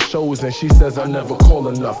road for shows and she says I never call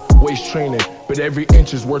enough. Waist training, but every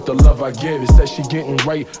inch is worth the love I give. It says she getting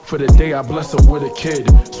right for the day I bless her with a kid.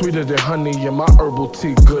 Sweeter than honey in my herbal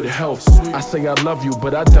tea, good health. I say I love you,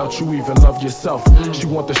 but I doubt you even love yourself. She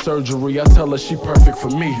want the surgery, I tell her she perfect for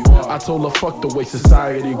me. I told her fuck the way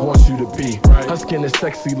society wants you to be. Her skin is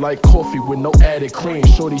sexy like coffee with no added cream.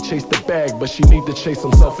 Shorty chase the bag, but she need to chase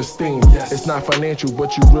some self-esteem. It's not financial,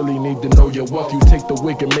 but you really need to know your wealth. You take the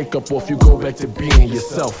wig and makeup off, you go back to being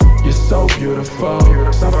yourself. You're so beautiful,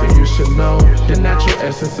 something you should know. Your natural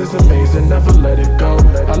essence is amazing, never let it go.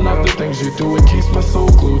 I love the things you do, it keeps my soul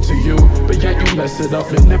glued to you. But yet you mess it up,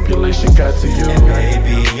 manipulation got to you. And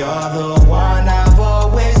baby, you're the one I've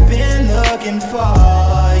always been looking for.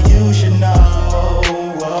 You should know,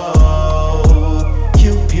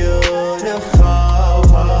 you beautiful.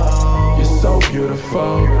 You're so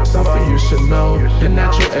beautiful, something you should know. Your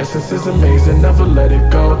natural essence is amazing, never let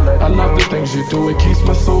it go. I love the things you do, it keeps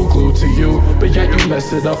my soul glued to you. But yet you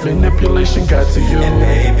mess it up, manipulation got to you. And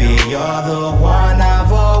baby, you're the one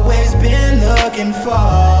I've always been looking for.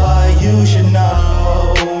 You should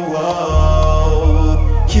know,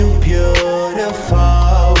 you beautiful.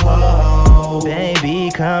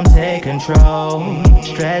 Baby, come take control.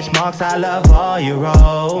 Stretch marks, I love all your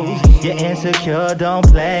roles. You're insecure, don't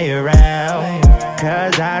play around,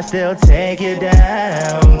 cause I still take you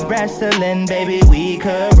down. Wrestling, baby, we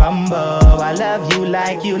could rumble. I love you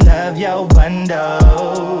like you love your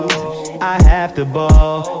bundles. I have to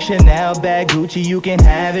ball. Chanel bag, Gucci, you can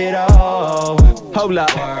have it all. Hold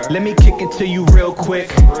up, let me kick it to you real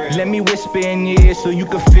quick. Let me whisper in your ear so you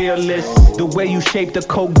can feel this. The way you shape the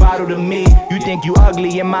Coke bottle to me. You think you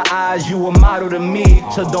ugly in my eyes, you a model to me.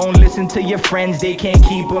 So don't listen to your friends, they can't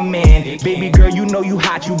keep them in. Baby girl, you know you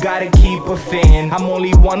hot, you gotta keep a fin. I'm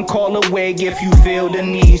only one call away if you feel the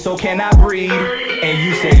need. So can I breathe? And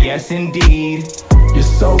you say yes indeed. You're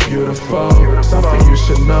so beautiful, something you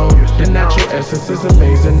should know. Your natural essence is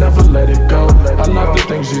amazing, never let it go. I love the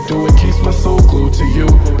things you do, it keeps my soul glued to you.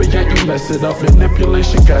 But yet you mess it up,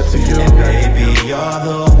 manipulation got to you. And baby, you're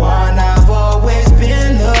the one I've always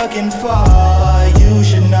been looking for. You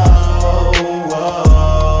should know,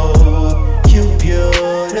 you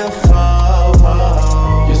beautiful.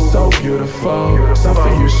 You're so beautiful,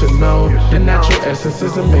 something you should know. Your natural essence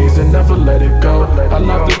is amazing, never let it go. I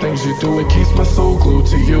love the things you do, it keeps my soul glued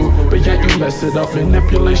to you. But yet you mess it up,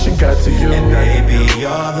 manipulation got to you. And baby, you're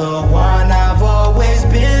the one I've always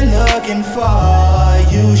been looking for.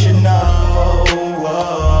 You should know,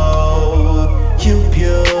 you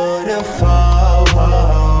beautiful.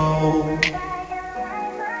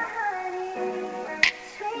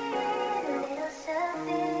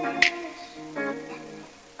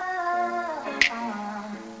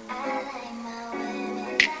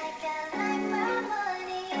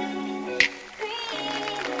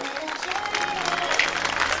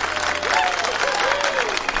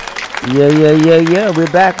 Yeah. We're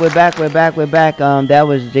back. That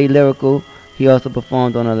was Jay Lyrical. He also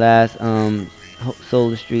performed on the last Soul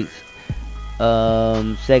the Streets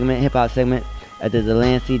segment, hip hop segment. After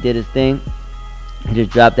Delancey did his thing, he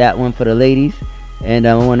just dropped that one for the ladies. And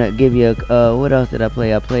I want to give you what else did I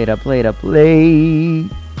play? I played.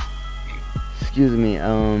 Excuse me.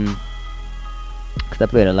 Cause I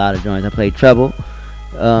played a lot of joints. I played Trouble,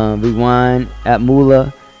 Rewind, At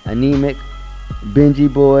Moolah, Anemic,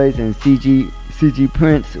 Benji Boys, and CG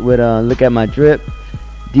Prince with Look at My Drip.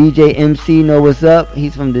 DJ MC Know What's Up.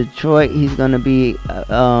 He's from Detroit. He's gonna be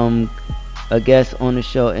a guest on the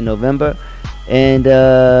show in November. And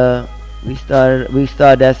we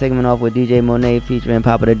started that segment off with DJ Monet featuring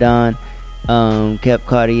Papa the Don, Kept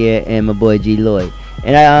Cartier, and my boy G Lloyd.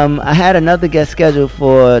 And I had another guest scheduled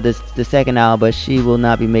for the second hour, but she will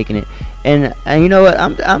not be making it. And you know what?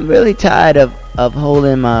 I'm really tired of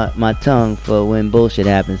holding my tongue for when bullshit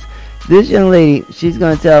happens. This young lady, she's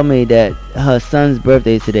gonna tell me that her son's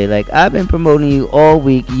birthday is today. Like, I've been promoting you all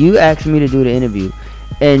week. You asked me to do the interview,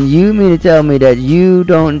 and you mean to tell me that you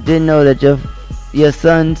didn't know that your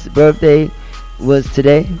son's birthday was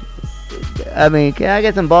today? I mean, can I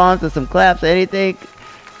get some bombs or some claps or anything?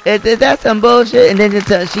 Is that some bullshit? And then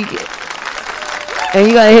and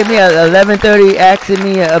you gonna hit me at 11:30 asking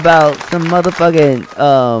me about some motherfucking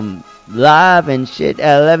live and shit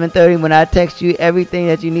at 11:30 when I text you everything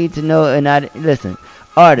that you need to know. And listen,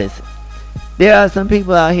 artists, there are some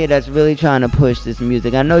people out here that's really trying to push this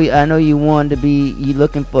music. I know you want to be, you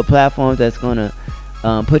looking for platforms that's gonna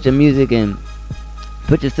put your music and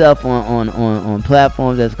put yourself on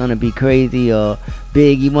platforms that's gonna be crazy or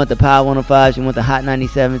big. You want the Power 105s, you want the Hot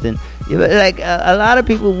 97s, and like a lot of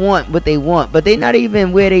people want what they want, but they're not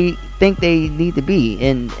even where they think they need to be.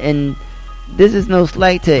 And this is no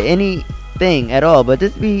slight to anything at all, but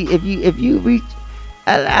this be if you reach,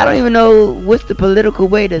 I don't even know what's the political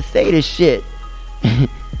way to say this shit.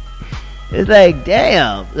 It's like,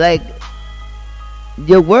 damn, like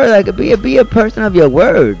your word, like be a person of your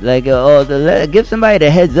word, like give somebody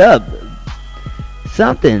the heads up,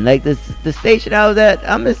 something like this. The station I was at,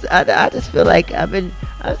 I just feel like I was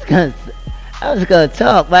gonna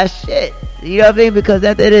talk my shit, you know what I mean? Because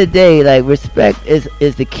at the end of the day, like, respect is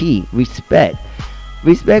the key. Respect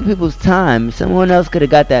people's time. Someone else could have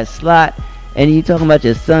got that slot, and you talking about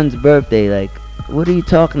your son's birthday. Like, what are you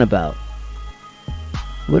talking about?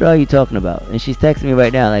 What are you talking about? And she's texting me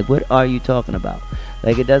right now, like, what are you talking about?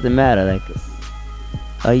 Like, it doesn't matter. Like,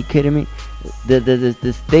 are you kidding me?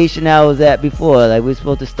 The station I was at before, like, we're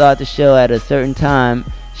supposed to start the show at a certain time.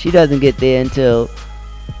 She doesn't get there until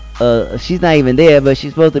she's not even there, but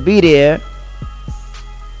she's supposed to be there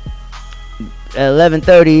at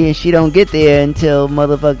 11:30, and she don't get there until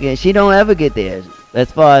motherfucking, she don't ever get there as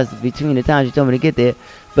far as between the time she told me to get there.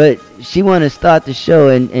 But she want to start the show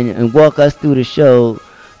and walk us through the show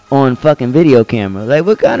on fucking video camera. Like,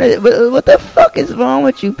 what the fuck is wrong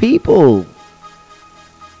with you people?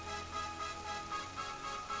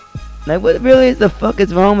 Like, what really is the fuck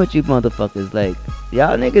is wrong with you motherfuckers? Like,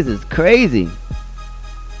 y'all niggas is crazy.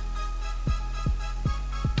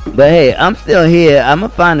 But hey, I'm still here. I'm gonna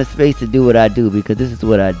find a space to do what I do, because this is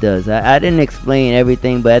what I does. I didn't explain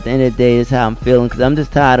everything, but at the end of the day, it's how I'm feeling, because I'm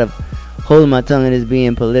just tired of holding my tongue and just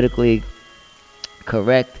being politically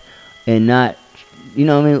correct and not you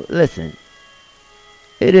know what I mean? Listen,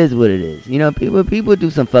 it is what it is. You know, people do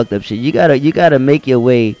some fucked up shit. You gotta make your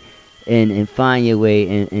way and find your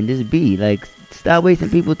way and just be like, stop wasting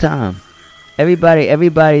people's time.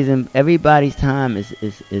 Everybody's time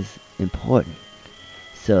is important.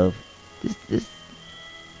 So just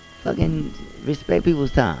fucking respect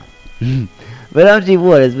people's time. But I'm G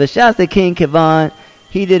Waters. But shouts to King Kevon.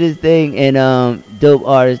 He did his thing, and dope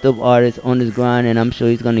artist on his grind, and I'm sure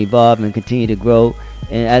he's gonna evolve and continue to grow,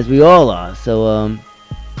 and as we all are. So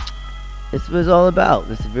it's what it's all about.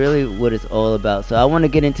 It's really what it's all about. So I want to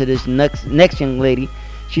get into this next young lady.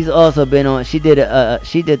 She's also been on. She did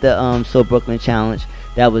the So Brooklyn Challenge.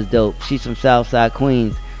 That was dope. She's from Southside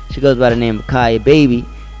Queens. She goes by the name of Kaya Baby,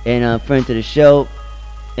 and friend to the show.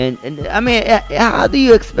 And I mean, how do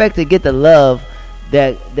you expect to get the love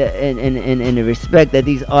that and the respect that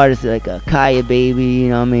these artists like Kaya Baby, you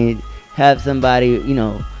know what I mean, have somebody, you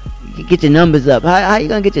know, get your numbers up. How you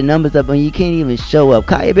gonna get your numbers up when you can't even show up?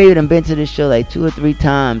 Kaya Baby done been to this show like 2 or 3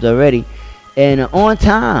 times already, and on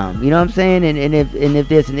time, you know what I'm saying? And if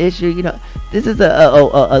there's an issue, you know, this is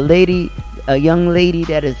a young lady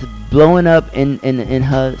that is blowing up in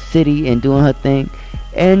her city and doing her thing.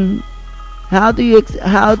 And how do you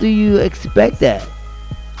expect that?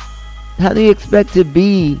 How do you expect to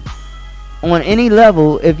be on any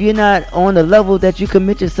level if you're not on the level that you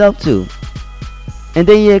commit yourself to? And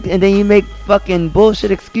then you make fucking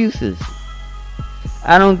bullshit excuses.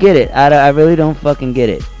 I don't get it. I really don't fucking get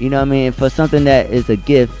it. You know what I mean? For something that is a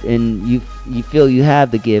gift, and you feel you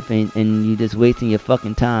have the gift, and you're just wasting your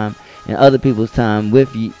fucking time and other people's time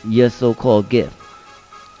with your so-called gift.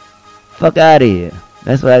 Fuck out of here.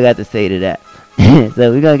 That's what I got to say to that.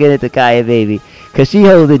 So we're gonna get into Kaya Baby, cause she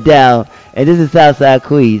holds it down, and this is Southside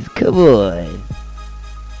Queens. Come on.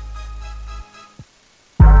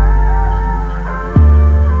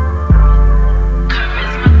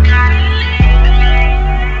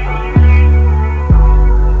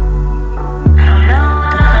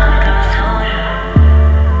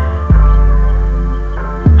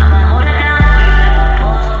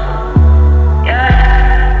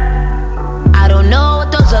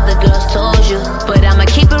 But I'ma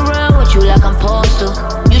keep it real with you like I'm supposed to.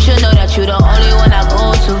 You should know that you the only one I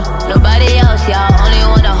go to. Nobody else, y'all only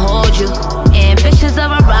wanna hold you. And bitches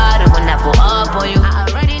of a rider when I pull up on you. I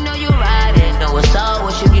already know you riding, know what's up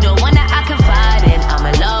with you. You the one that I confide in. I'm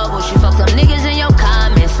in love with you. Fuck some niggas in your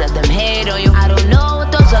comments, let them hate on you. I don't know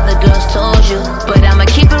what those other girls told you, but I'ma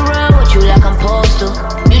keep it real with you like I'm supposed to.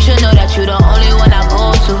 You should know that you the only one I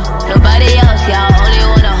go to. Nobody else, y'all only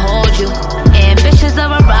wanna hold you. And bitches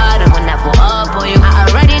of a rider when I pull up on you. I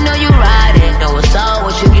already know you riding, know what's up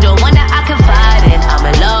with you. You the one that I confide in. I'm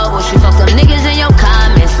in love with you. Fuck some niggas in your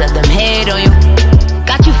comments, let them hate on you.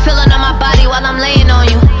 Got you feeling on my body while I'm laying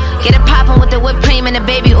on you. Get it poppin' with the whipped cream and the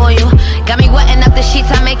baby oil. Got me wetting up the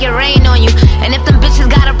sheets, I make it rain on you. And if them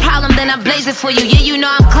bitches got a problem, then I blaze it for you. Yeah, you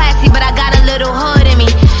know I'm classy, but I got a little hood in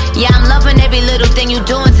me. Yeah, I'm loving every little thing you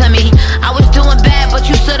doing to me. I was doing bad, but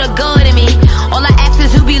you stood a good in me. All I ask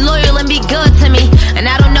is you be loyal and be good to me. And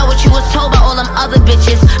I don't know what you was told by all them other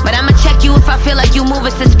bitches, but I'ma check you if I feel like you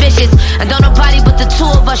moving suspicious. And don't nobody but the two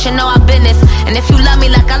of us should know our business. And if you love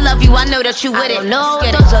me like I love you, I know that you with it. I don't know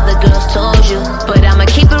what those other girls told you, but I'ma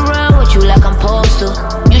keep it real with you like I'm supposed to.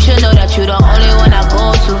 You should know that you the only one I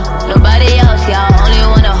go to. Nobody else, y'all only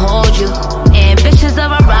wanna hold you. And bitches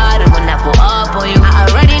of a rider when I pull up on you. I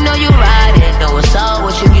already know you riding, know what's up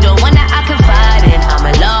with you. You the one that I confide in. I'm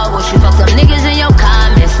in love with you. Fuck some niggas in your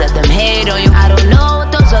comments, let them hate on you. I don't know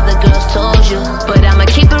what those other girls told you, but I'ma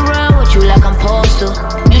keep it real with you like I'm supposed to.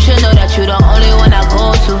 You should know that you the only one I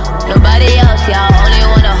go to. Nobody else, y'all only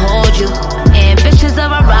wanna hold you. And bitches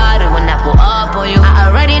of a rider when I pull up on you.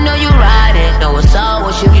 I already know you riding, know what's up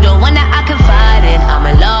with you. You the one that I confide in. I'm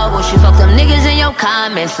in love with you. Fuck some niggas in your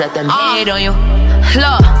comments, let them hate on you.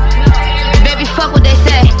 Look, baby, fuck what they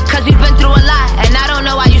say, cause we've been through a lot, and I don't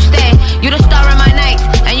know why you stay. You the star in my nights,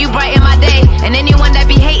 and you brighten my day. And anyone that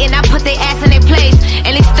be hating, I put their ass in their place.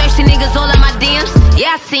 And these thirsty niggas all in my DMs,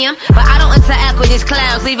 yeah, I see them, but I don't interact with these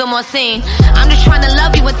clowns, leave them on scene. I'm just trying to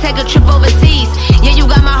love you and take a trip overseas. Yeah, you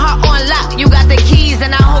got my heart on lock, you got the keys,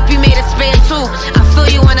 and I hope you made it spare too. I feel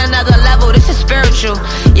you on another level, this is spiritual.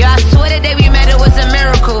 Yeah, I swear the day we met it was a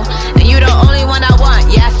miracle. And you the only one I want,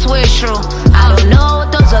 yeah, I swear it's true. I don't know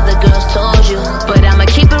what those other girls told you, but I'ma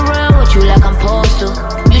keep it real with you like I'm supposed to.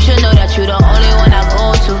 You should know that you the only one I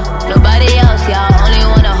go to. Nobody else, y'all only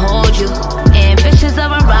wanna hold you. And bitches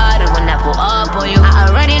of a rider when I pull up on you. I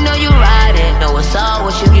already know you riding, know what's up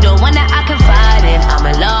with you. You the one that I confide in. I'm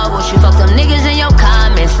in love with you. Fuck some niggas in your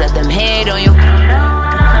comments, let them hate on you.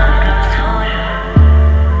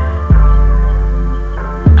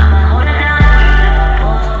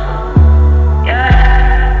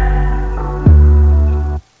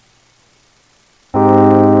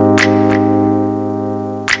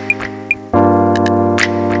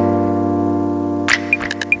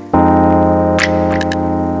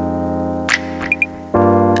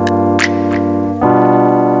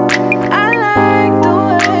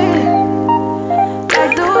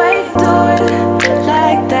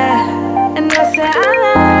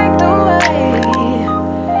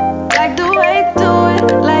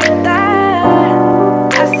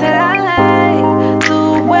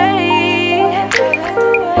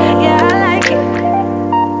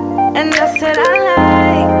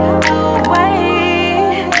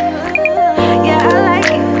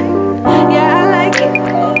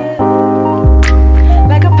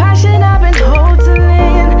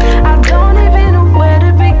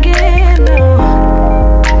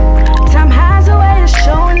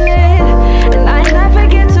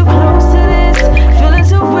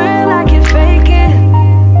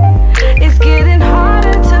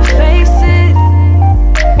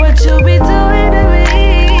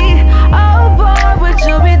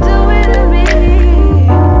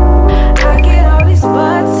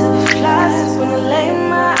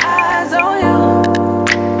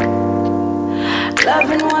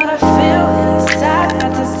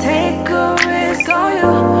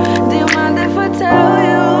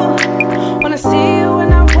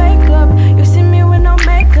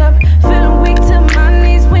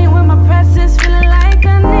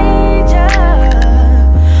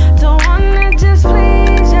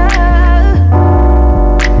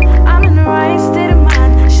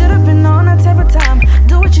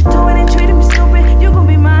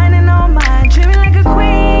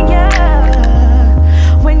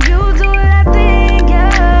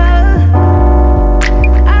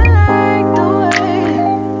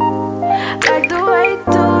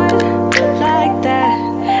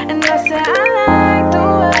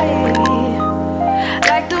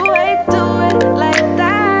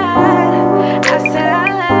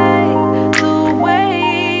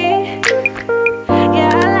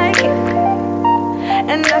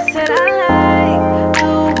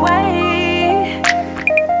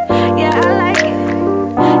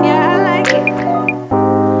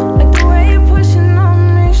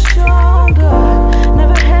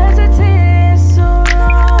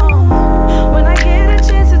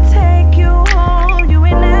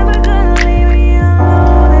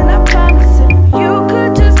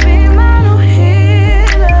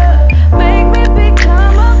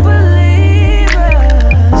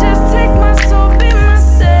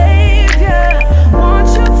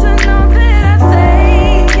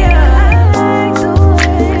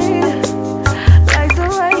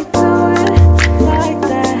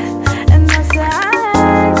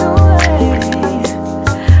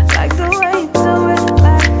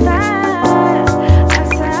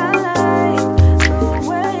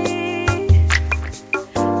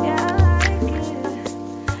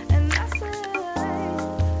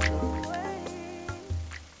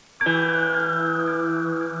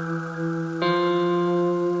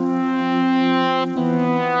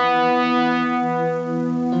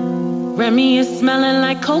 Remy is smelling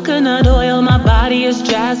like coconut oil. My body is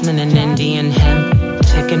jasmine and Indian hemp.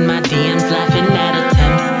 Checking my DMs, laughing at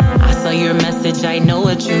attempts. I saw your message, I know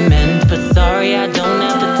what you meant, but sorry, I don't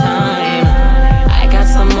have the time. I got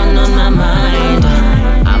someone on my mind.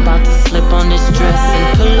 I'm about to slip on this dress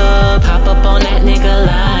and pull up, hop up on that nigga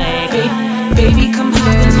like, baby, come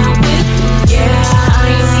hop in my whip. Yeah, I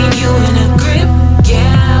ain't seen you in a grip.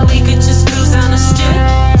 Yeah, we could just cruise down the strip.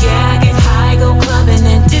 Yeah, get high, go clubbing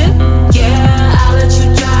and dip. Yeah, I'll let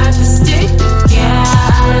you drive the stick. Yeah,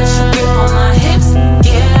 I'll let you grip on my hips.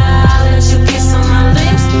 Yeah, I'll let you kiss on my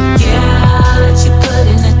lips. Yeah, I'll let you put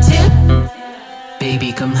in the tip.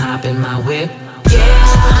 Baby, come hop in my whip. Yeah,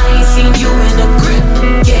 I ain't seen you in a grip.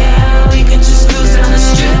 Yeah, we could just cruise down the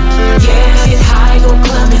strip. Yeah, get high, go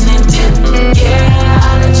clubbing and dip. Yeah,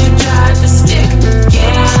 I'll let you drive the stick.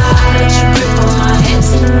 Yeah, I'll let you grip on my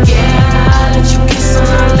hips. Yeah, I'll let you kiss on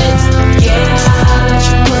my lips. Yeah, I'll let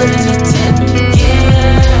you put in the tip.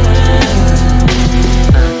 Yeah.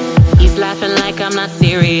 He's laughing like I'm not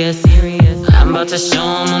serious. I'm about to show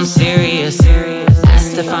him I'm serious.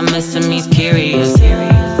 Asked if I miss him, he's curious.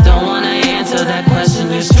 Don't wanna answer that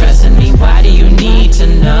question, you're stressing me. Why do you need to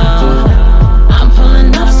know? I'm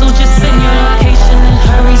pulling up, so just send your location and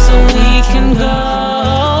hurry so we can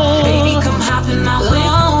go. Baby, come hop in my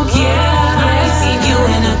whip. Yeah, I ain't seen you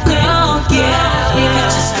in a grip. Yeah, we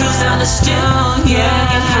could just cruise down the strip.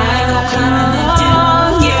 Yeah, get high, go climbing and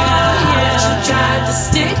down. Yeah, I'll let you drive the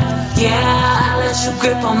stick. Yeah, I'll let you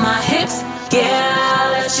grip on my hips. Yeah,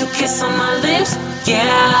 I'll let you kiss on my lips. Yeah,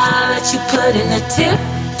 I'll let you put in the tip.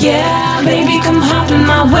 Yeah, baby, come hop in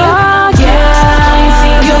my whip. Yeah, I ain't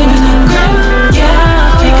seen you in a grip.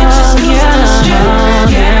 Yeah, we can just cruise down the strip.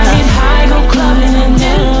 Yeah, get high, go clubbing and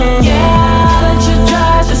dip. Yeah, I'll let you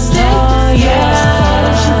drive the stick. Yeah, I'll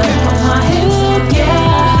let you grip on my hips. Yeah,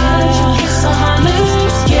 I'll let you kiss on my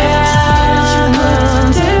lips. Yeah, I'll let you put in the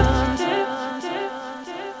tip.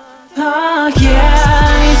 Oh, yeah,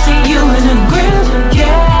 I ain't seen you in a grip.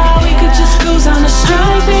 Yeah, we could just cruise on the strip.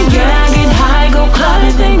 Yeah, get high, go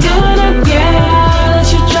clubbing and dip. Yeah, I'll let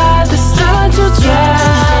you drive the stick. Yeah,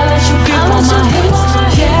 I'll let you grip on my hips.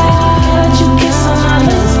 Yeah, I'll let you kiss on my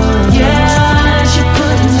lips. Yeah, I'll let you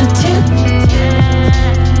put in the tip.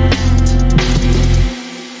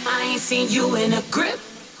 I ain't seen you in a grip.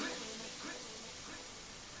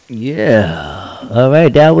 Yeah. All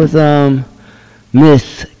right, that was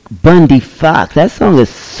Miss Bundy Fox. That song is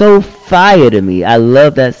so fire to me. I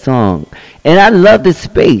love that song. And I love the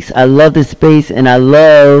space. I love the space, and I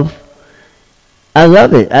love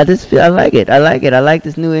it. I like it. I like it. I like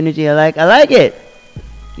this new energy. I like it.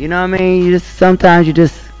 You know what I mean? Sometimes you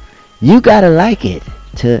gotta like it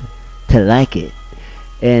to like it.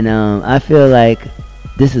 And I feel like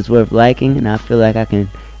this is worth liking, and I feel like I can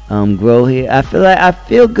grow here. I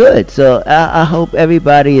feel good. So I hope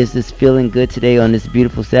everybody is just feeling good today on this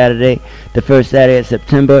beautiful Saturday, the first Saturday of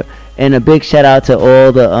September. And a big shout out to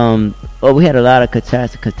all the we had a lot of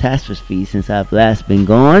catastrophes since I've last been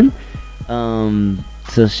gone.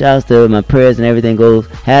 So shouts to my prayers and everything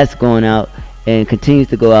has gone out and continues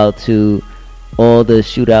to go out to all the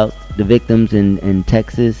shootouts, the victims in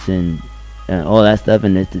Texas and all that stuff,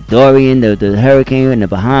 and the Dorian, the hurricane in the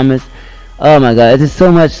Bahamas. Oh my God, there's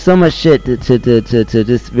so much shit to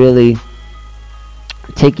just really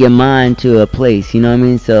take your mind to a place, you know what I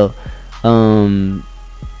mean? So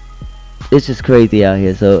it's just crazy out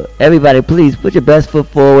here. So everybody, please put your best foot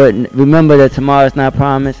forward. Remember that tomorrow's not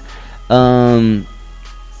promised. Don't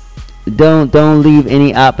leave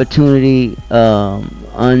any opportunity if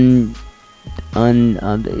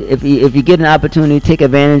you get an opportunity, take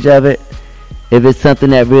advantage of it. If it's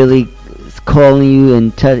something that really is calling you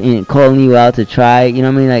and calling you out to try, you know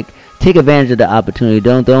what I mean? Like, take advantage of the opportunity.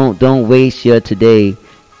 Don't waste your today.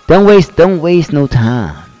 Don't waste no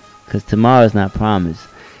time, because tomorrow's not promised.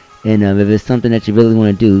 And if it's something that you really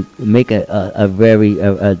want to do, make a very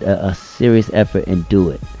serious effort and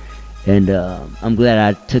do it. And I'm glad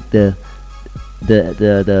I took the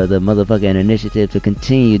motherfucking initiative to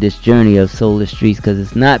continue this journey of Solar Streets, because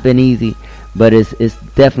it's not been easy, but it's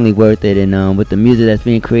definitely worth it. And with the music that's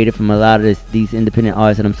being created from a lot of these independent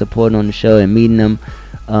artists that I'm supporting on the show and meeting them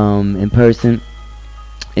in person,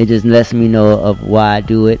 it just lets me know of why I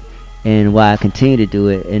do it and why I continue to do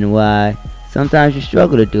it, and why sometimes you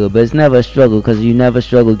struggle to do it, but it's never a struggle, because you never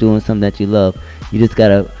struggle doing something that you love. You just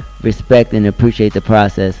gotta respect and appreciate the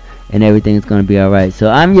process, and everything's gonna be alright. So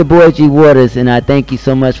I'm your boy G Waters, and I thank you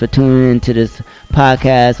so much for tuning into this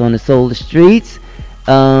podcast on the Solar Streets.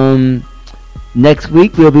 Next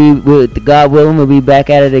week God willing, we'll be back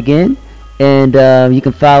at it again. And you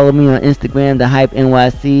can follow me on Instagram, The Hype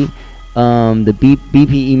NYC. the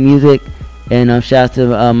BPE Music. And shouts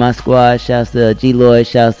to my squad. Shouts to G Lloyd.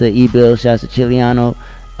 Shouts to E-Bill. Shouts to Chiliano.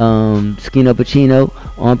 Skino Pacino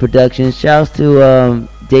on production. Shouts to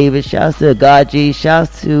David. Shouts to God G.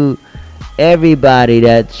 Shouts to everybody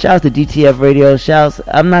shouts to DTF Radio. Shouts,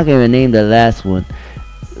 I'm not gonna name the last one.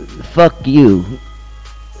 Fuck you.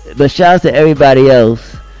 But shouts to everybody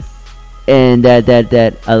else and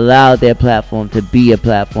that allowed their platform to be a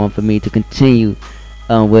platform for me to continue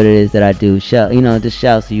what it is that I do. Just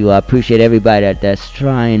shouts to you. I appreciate everybody that's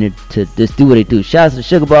trying to just do what they do. Shouts to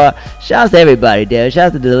Sugar Bar. Shouts to everybody there.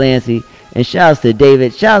 Shouts to Delancey. And shouts to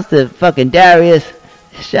David. Shouts to fucking Darius.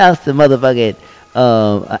 Shouts to motherfucking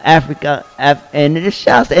Africa. And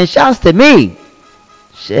shouts to me.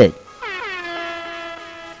 Shit.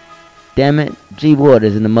 Damn it. G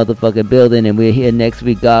Waters in the motherfucking building, and we're here next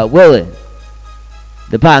week, God willing.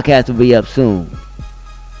 The podcast will be up soon.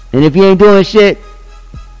 And if you ain't doing shit,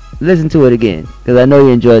 listen to it again, because I know you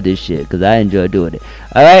enjoyed this shit, because I enjoy doing it.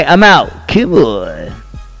 Alright, I'm out. Come on.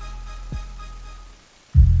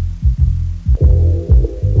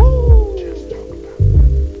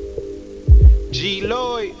 G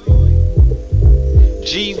Lloyd,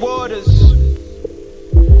 G Waters,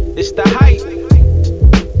 it's the hype.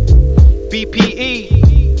 BPE,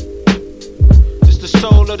 it's the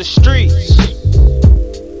soul of the streets.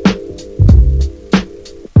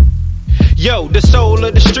 Yo, the soul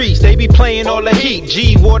of the streets, they be playing all the heat.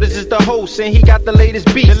 G Waters is the host and he got the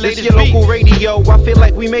latest beats. This your local radio, I feel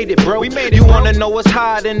like we made it, bro. You wanna know what's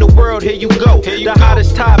hot in the world, here you go. The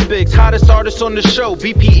hottest topics, hottest artists on the show.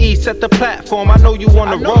 BPE set the platform, I know you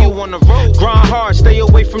wanna roll. Grind hard, stay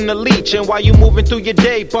away from the leech. And while you moving through your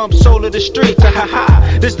day, bump soul of the streets.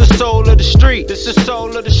 This the soul of the street. This the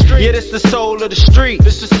soul of the street. Yeah, this the soul of the street.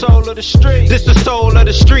 This the soul of the street. This the soul of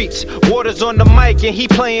the streets. Waters on the mic and he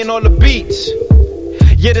playing all the beats.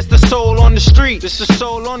 Yeah, this the soul on the street. This the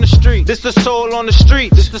soul on the street. This the soul on the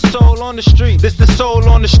street. This the soul on the street. This the soul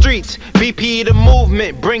on the streets. BP the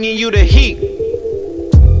movement, bringing you the heat.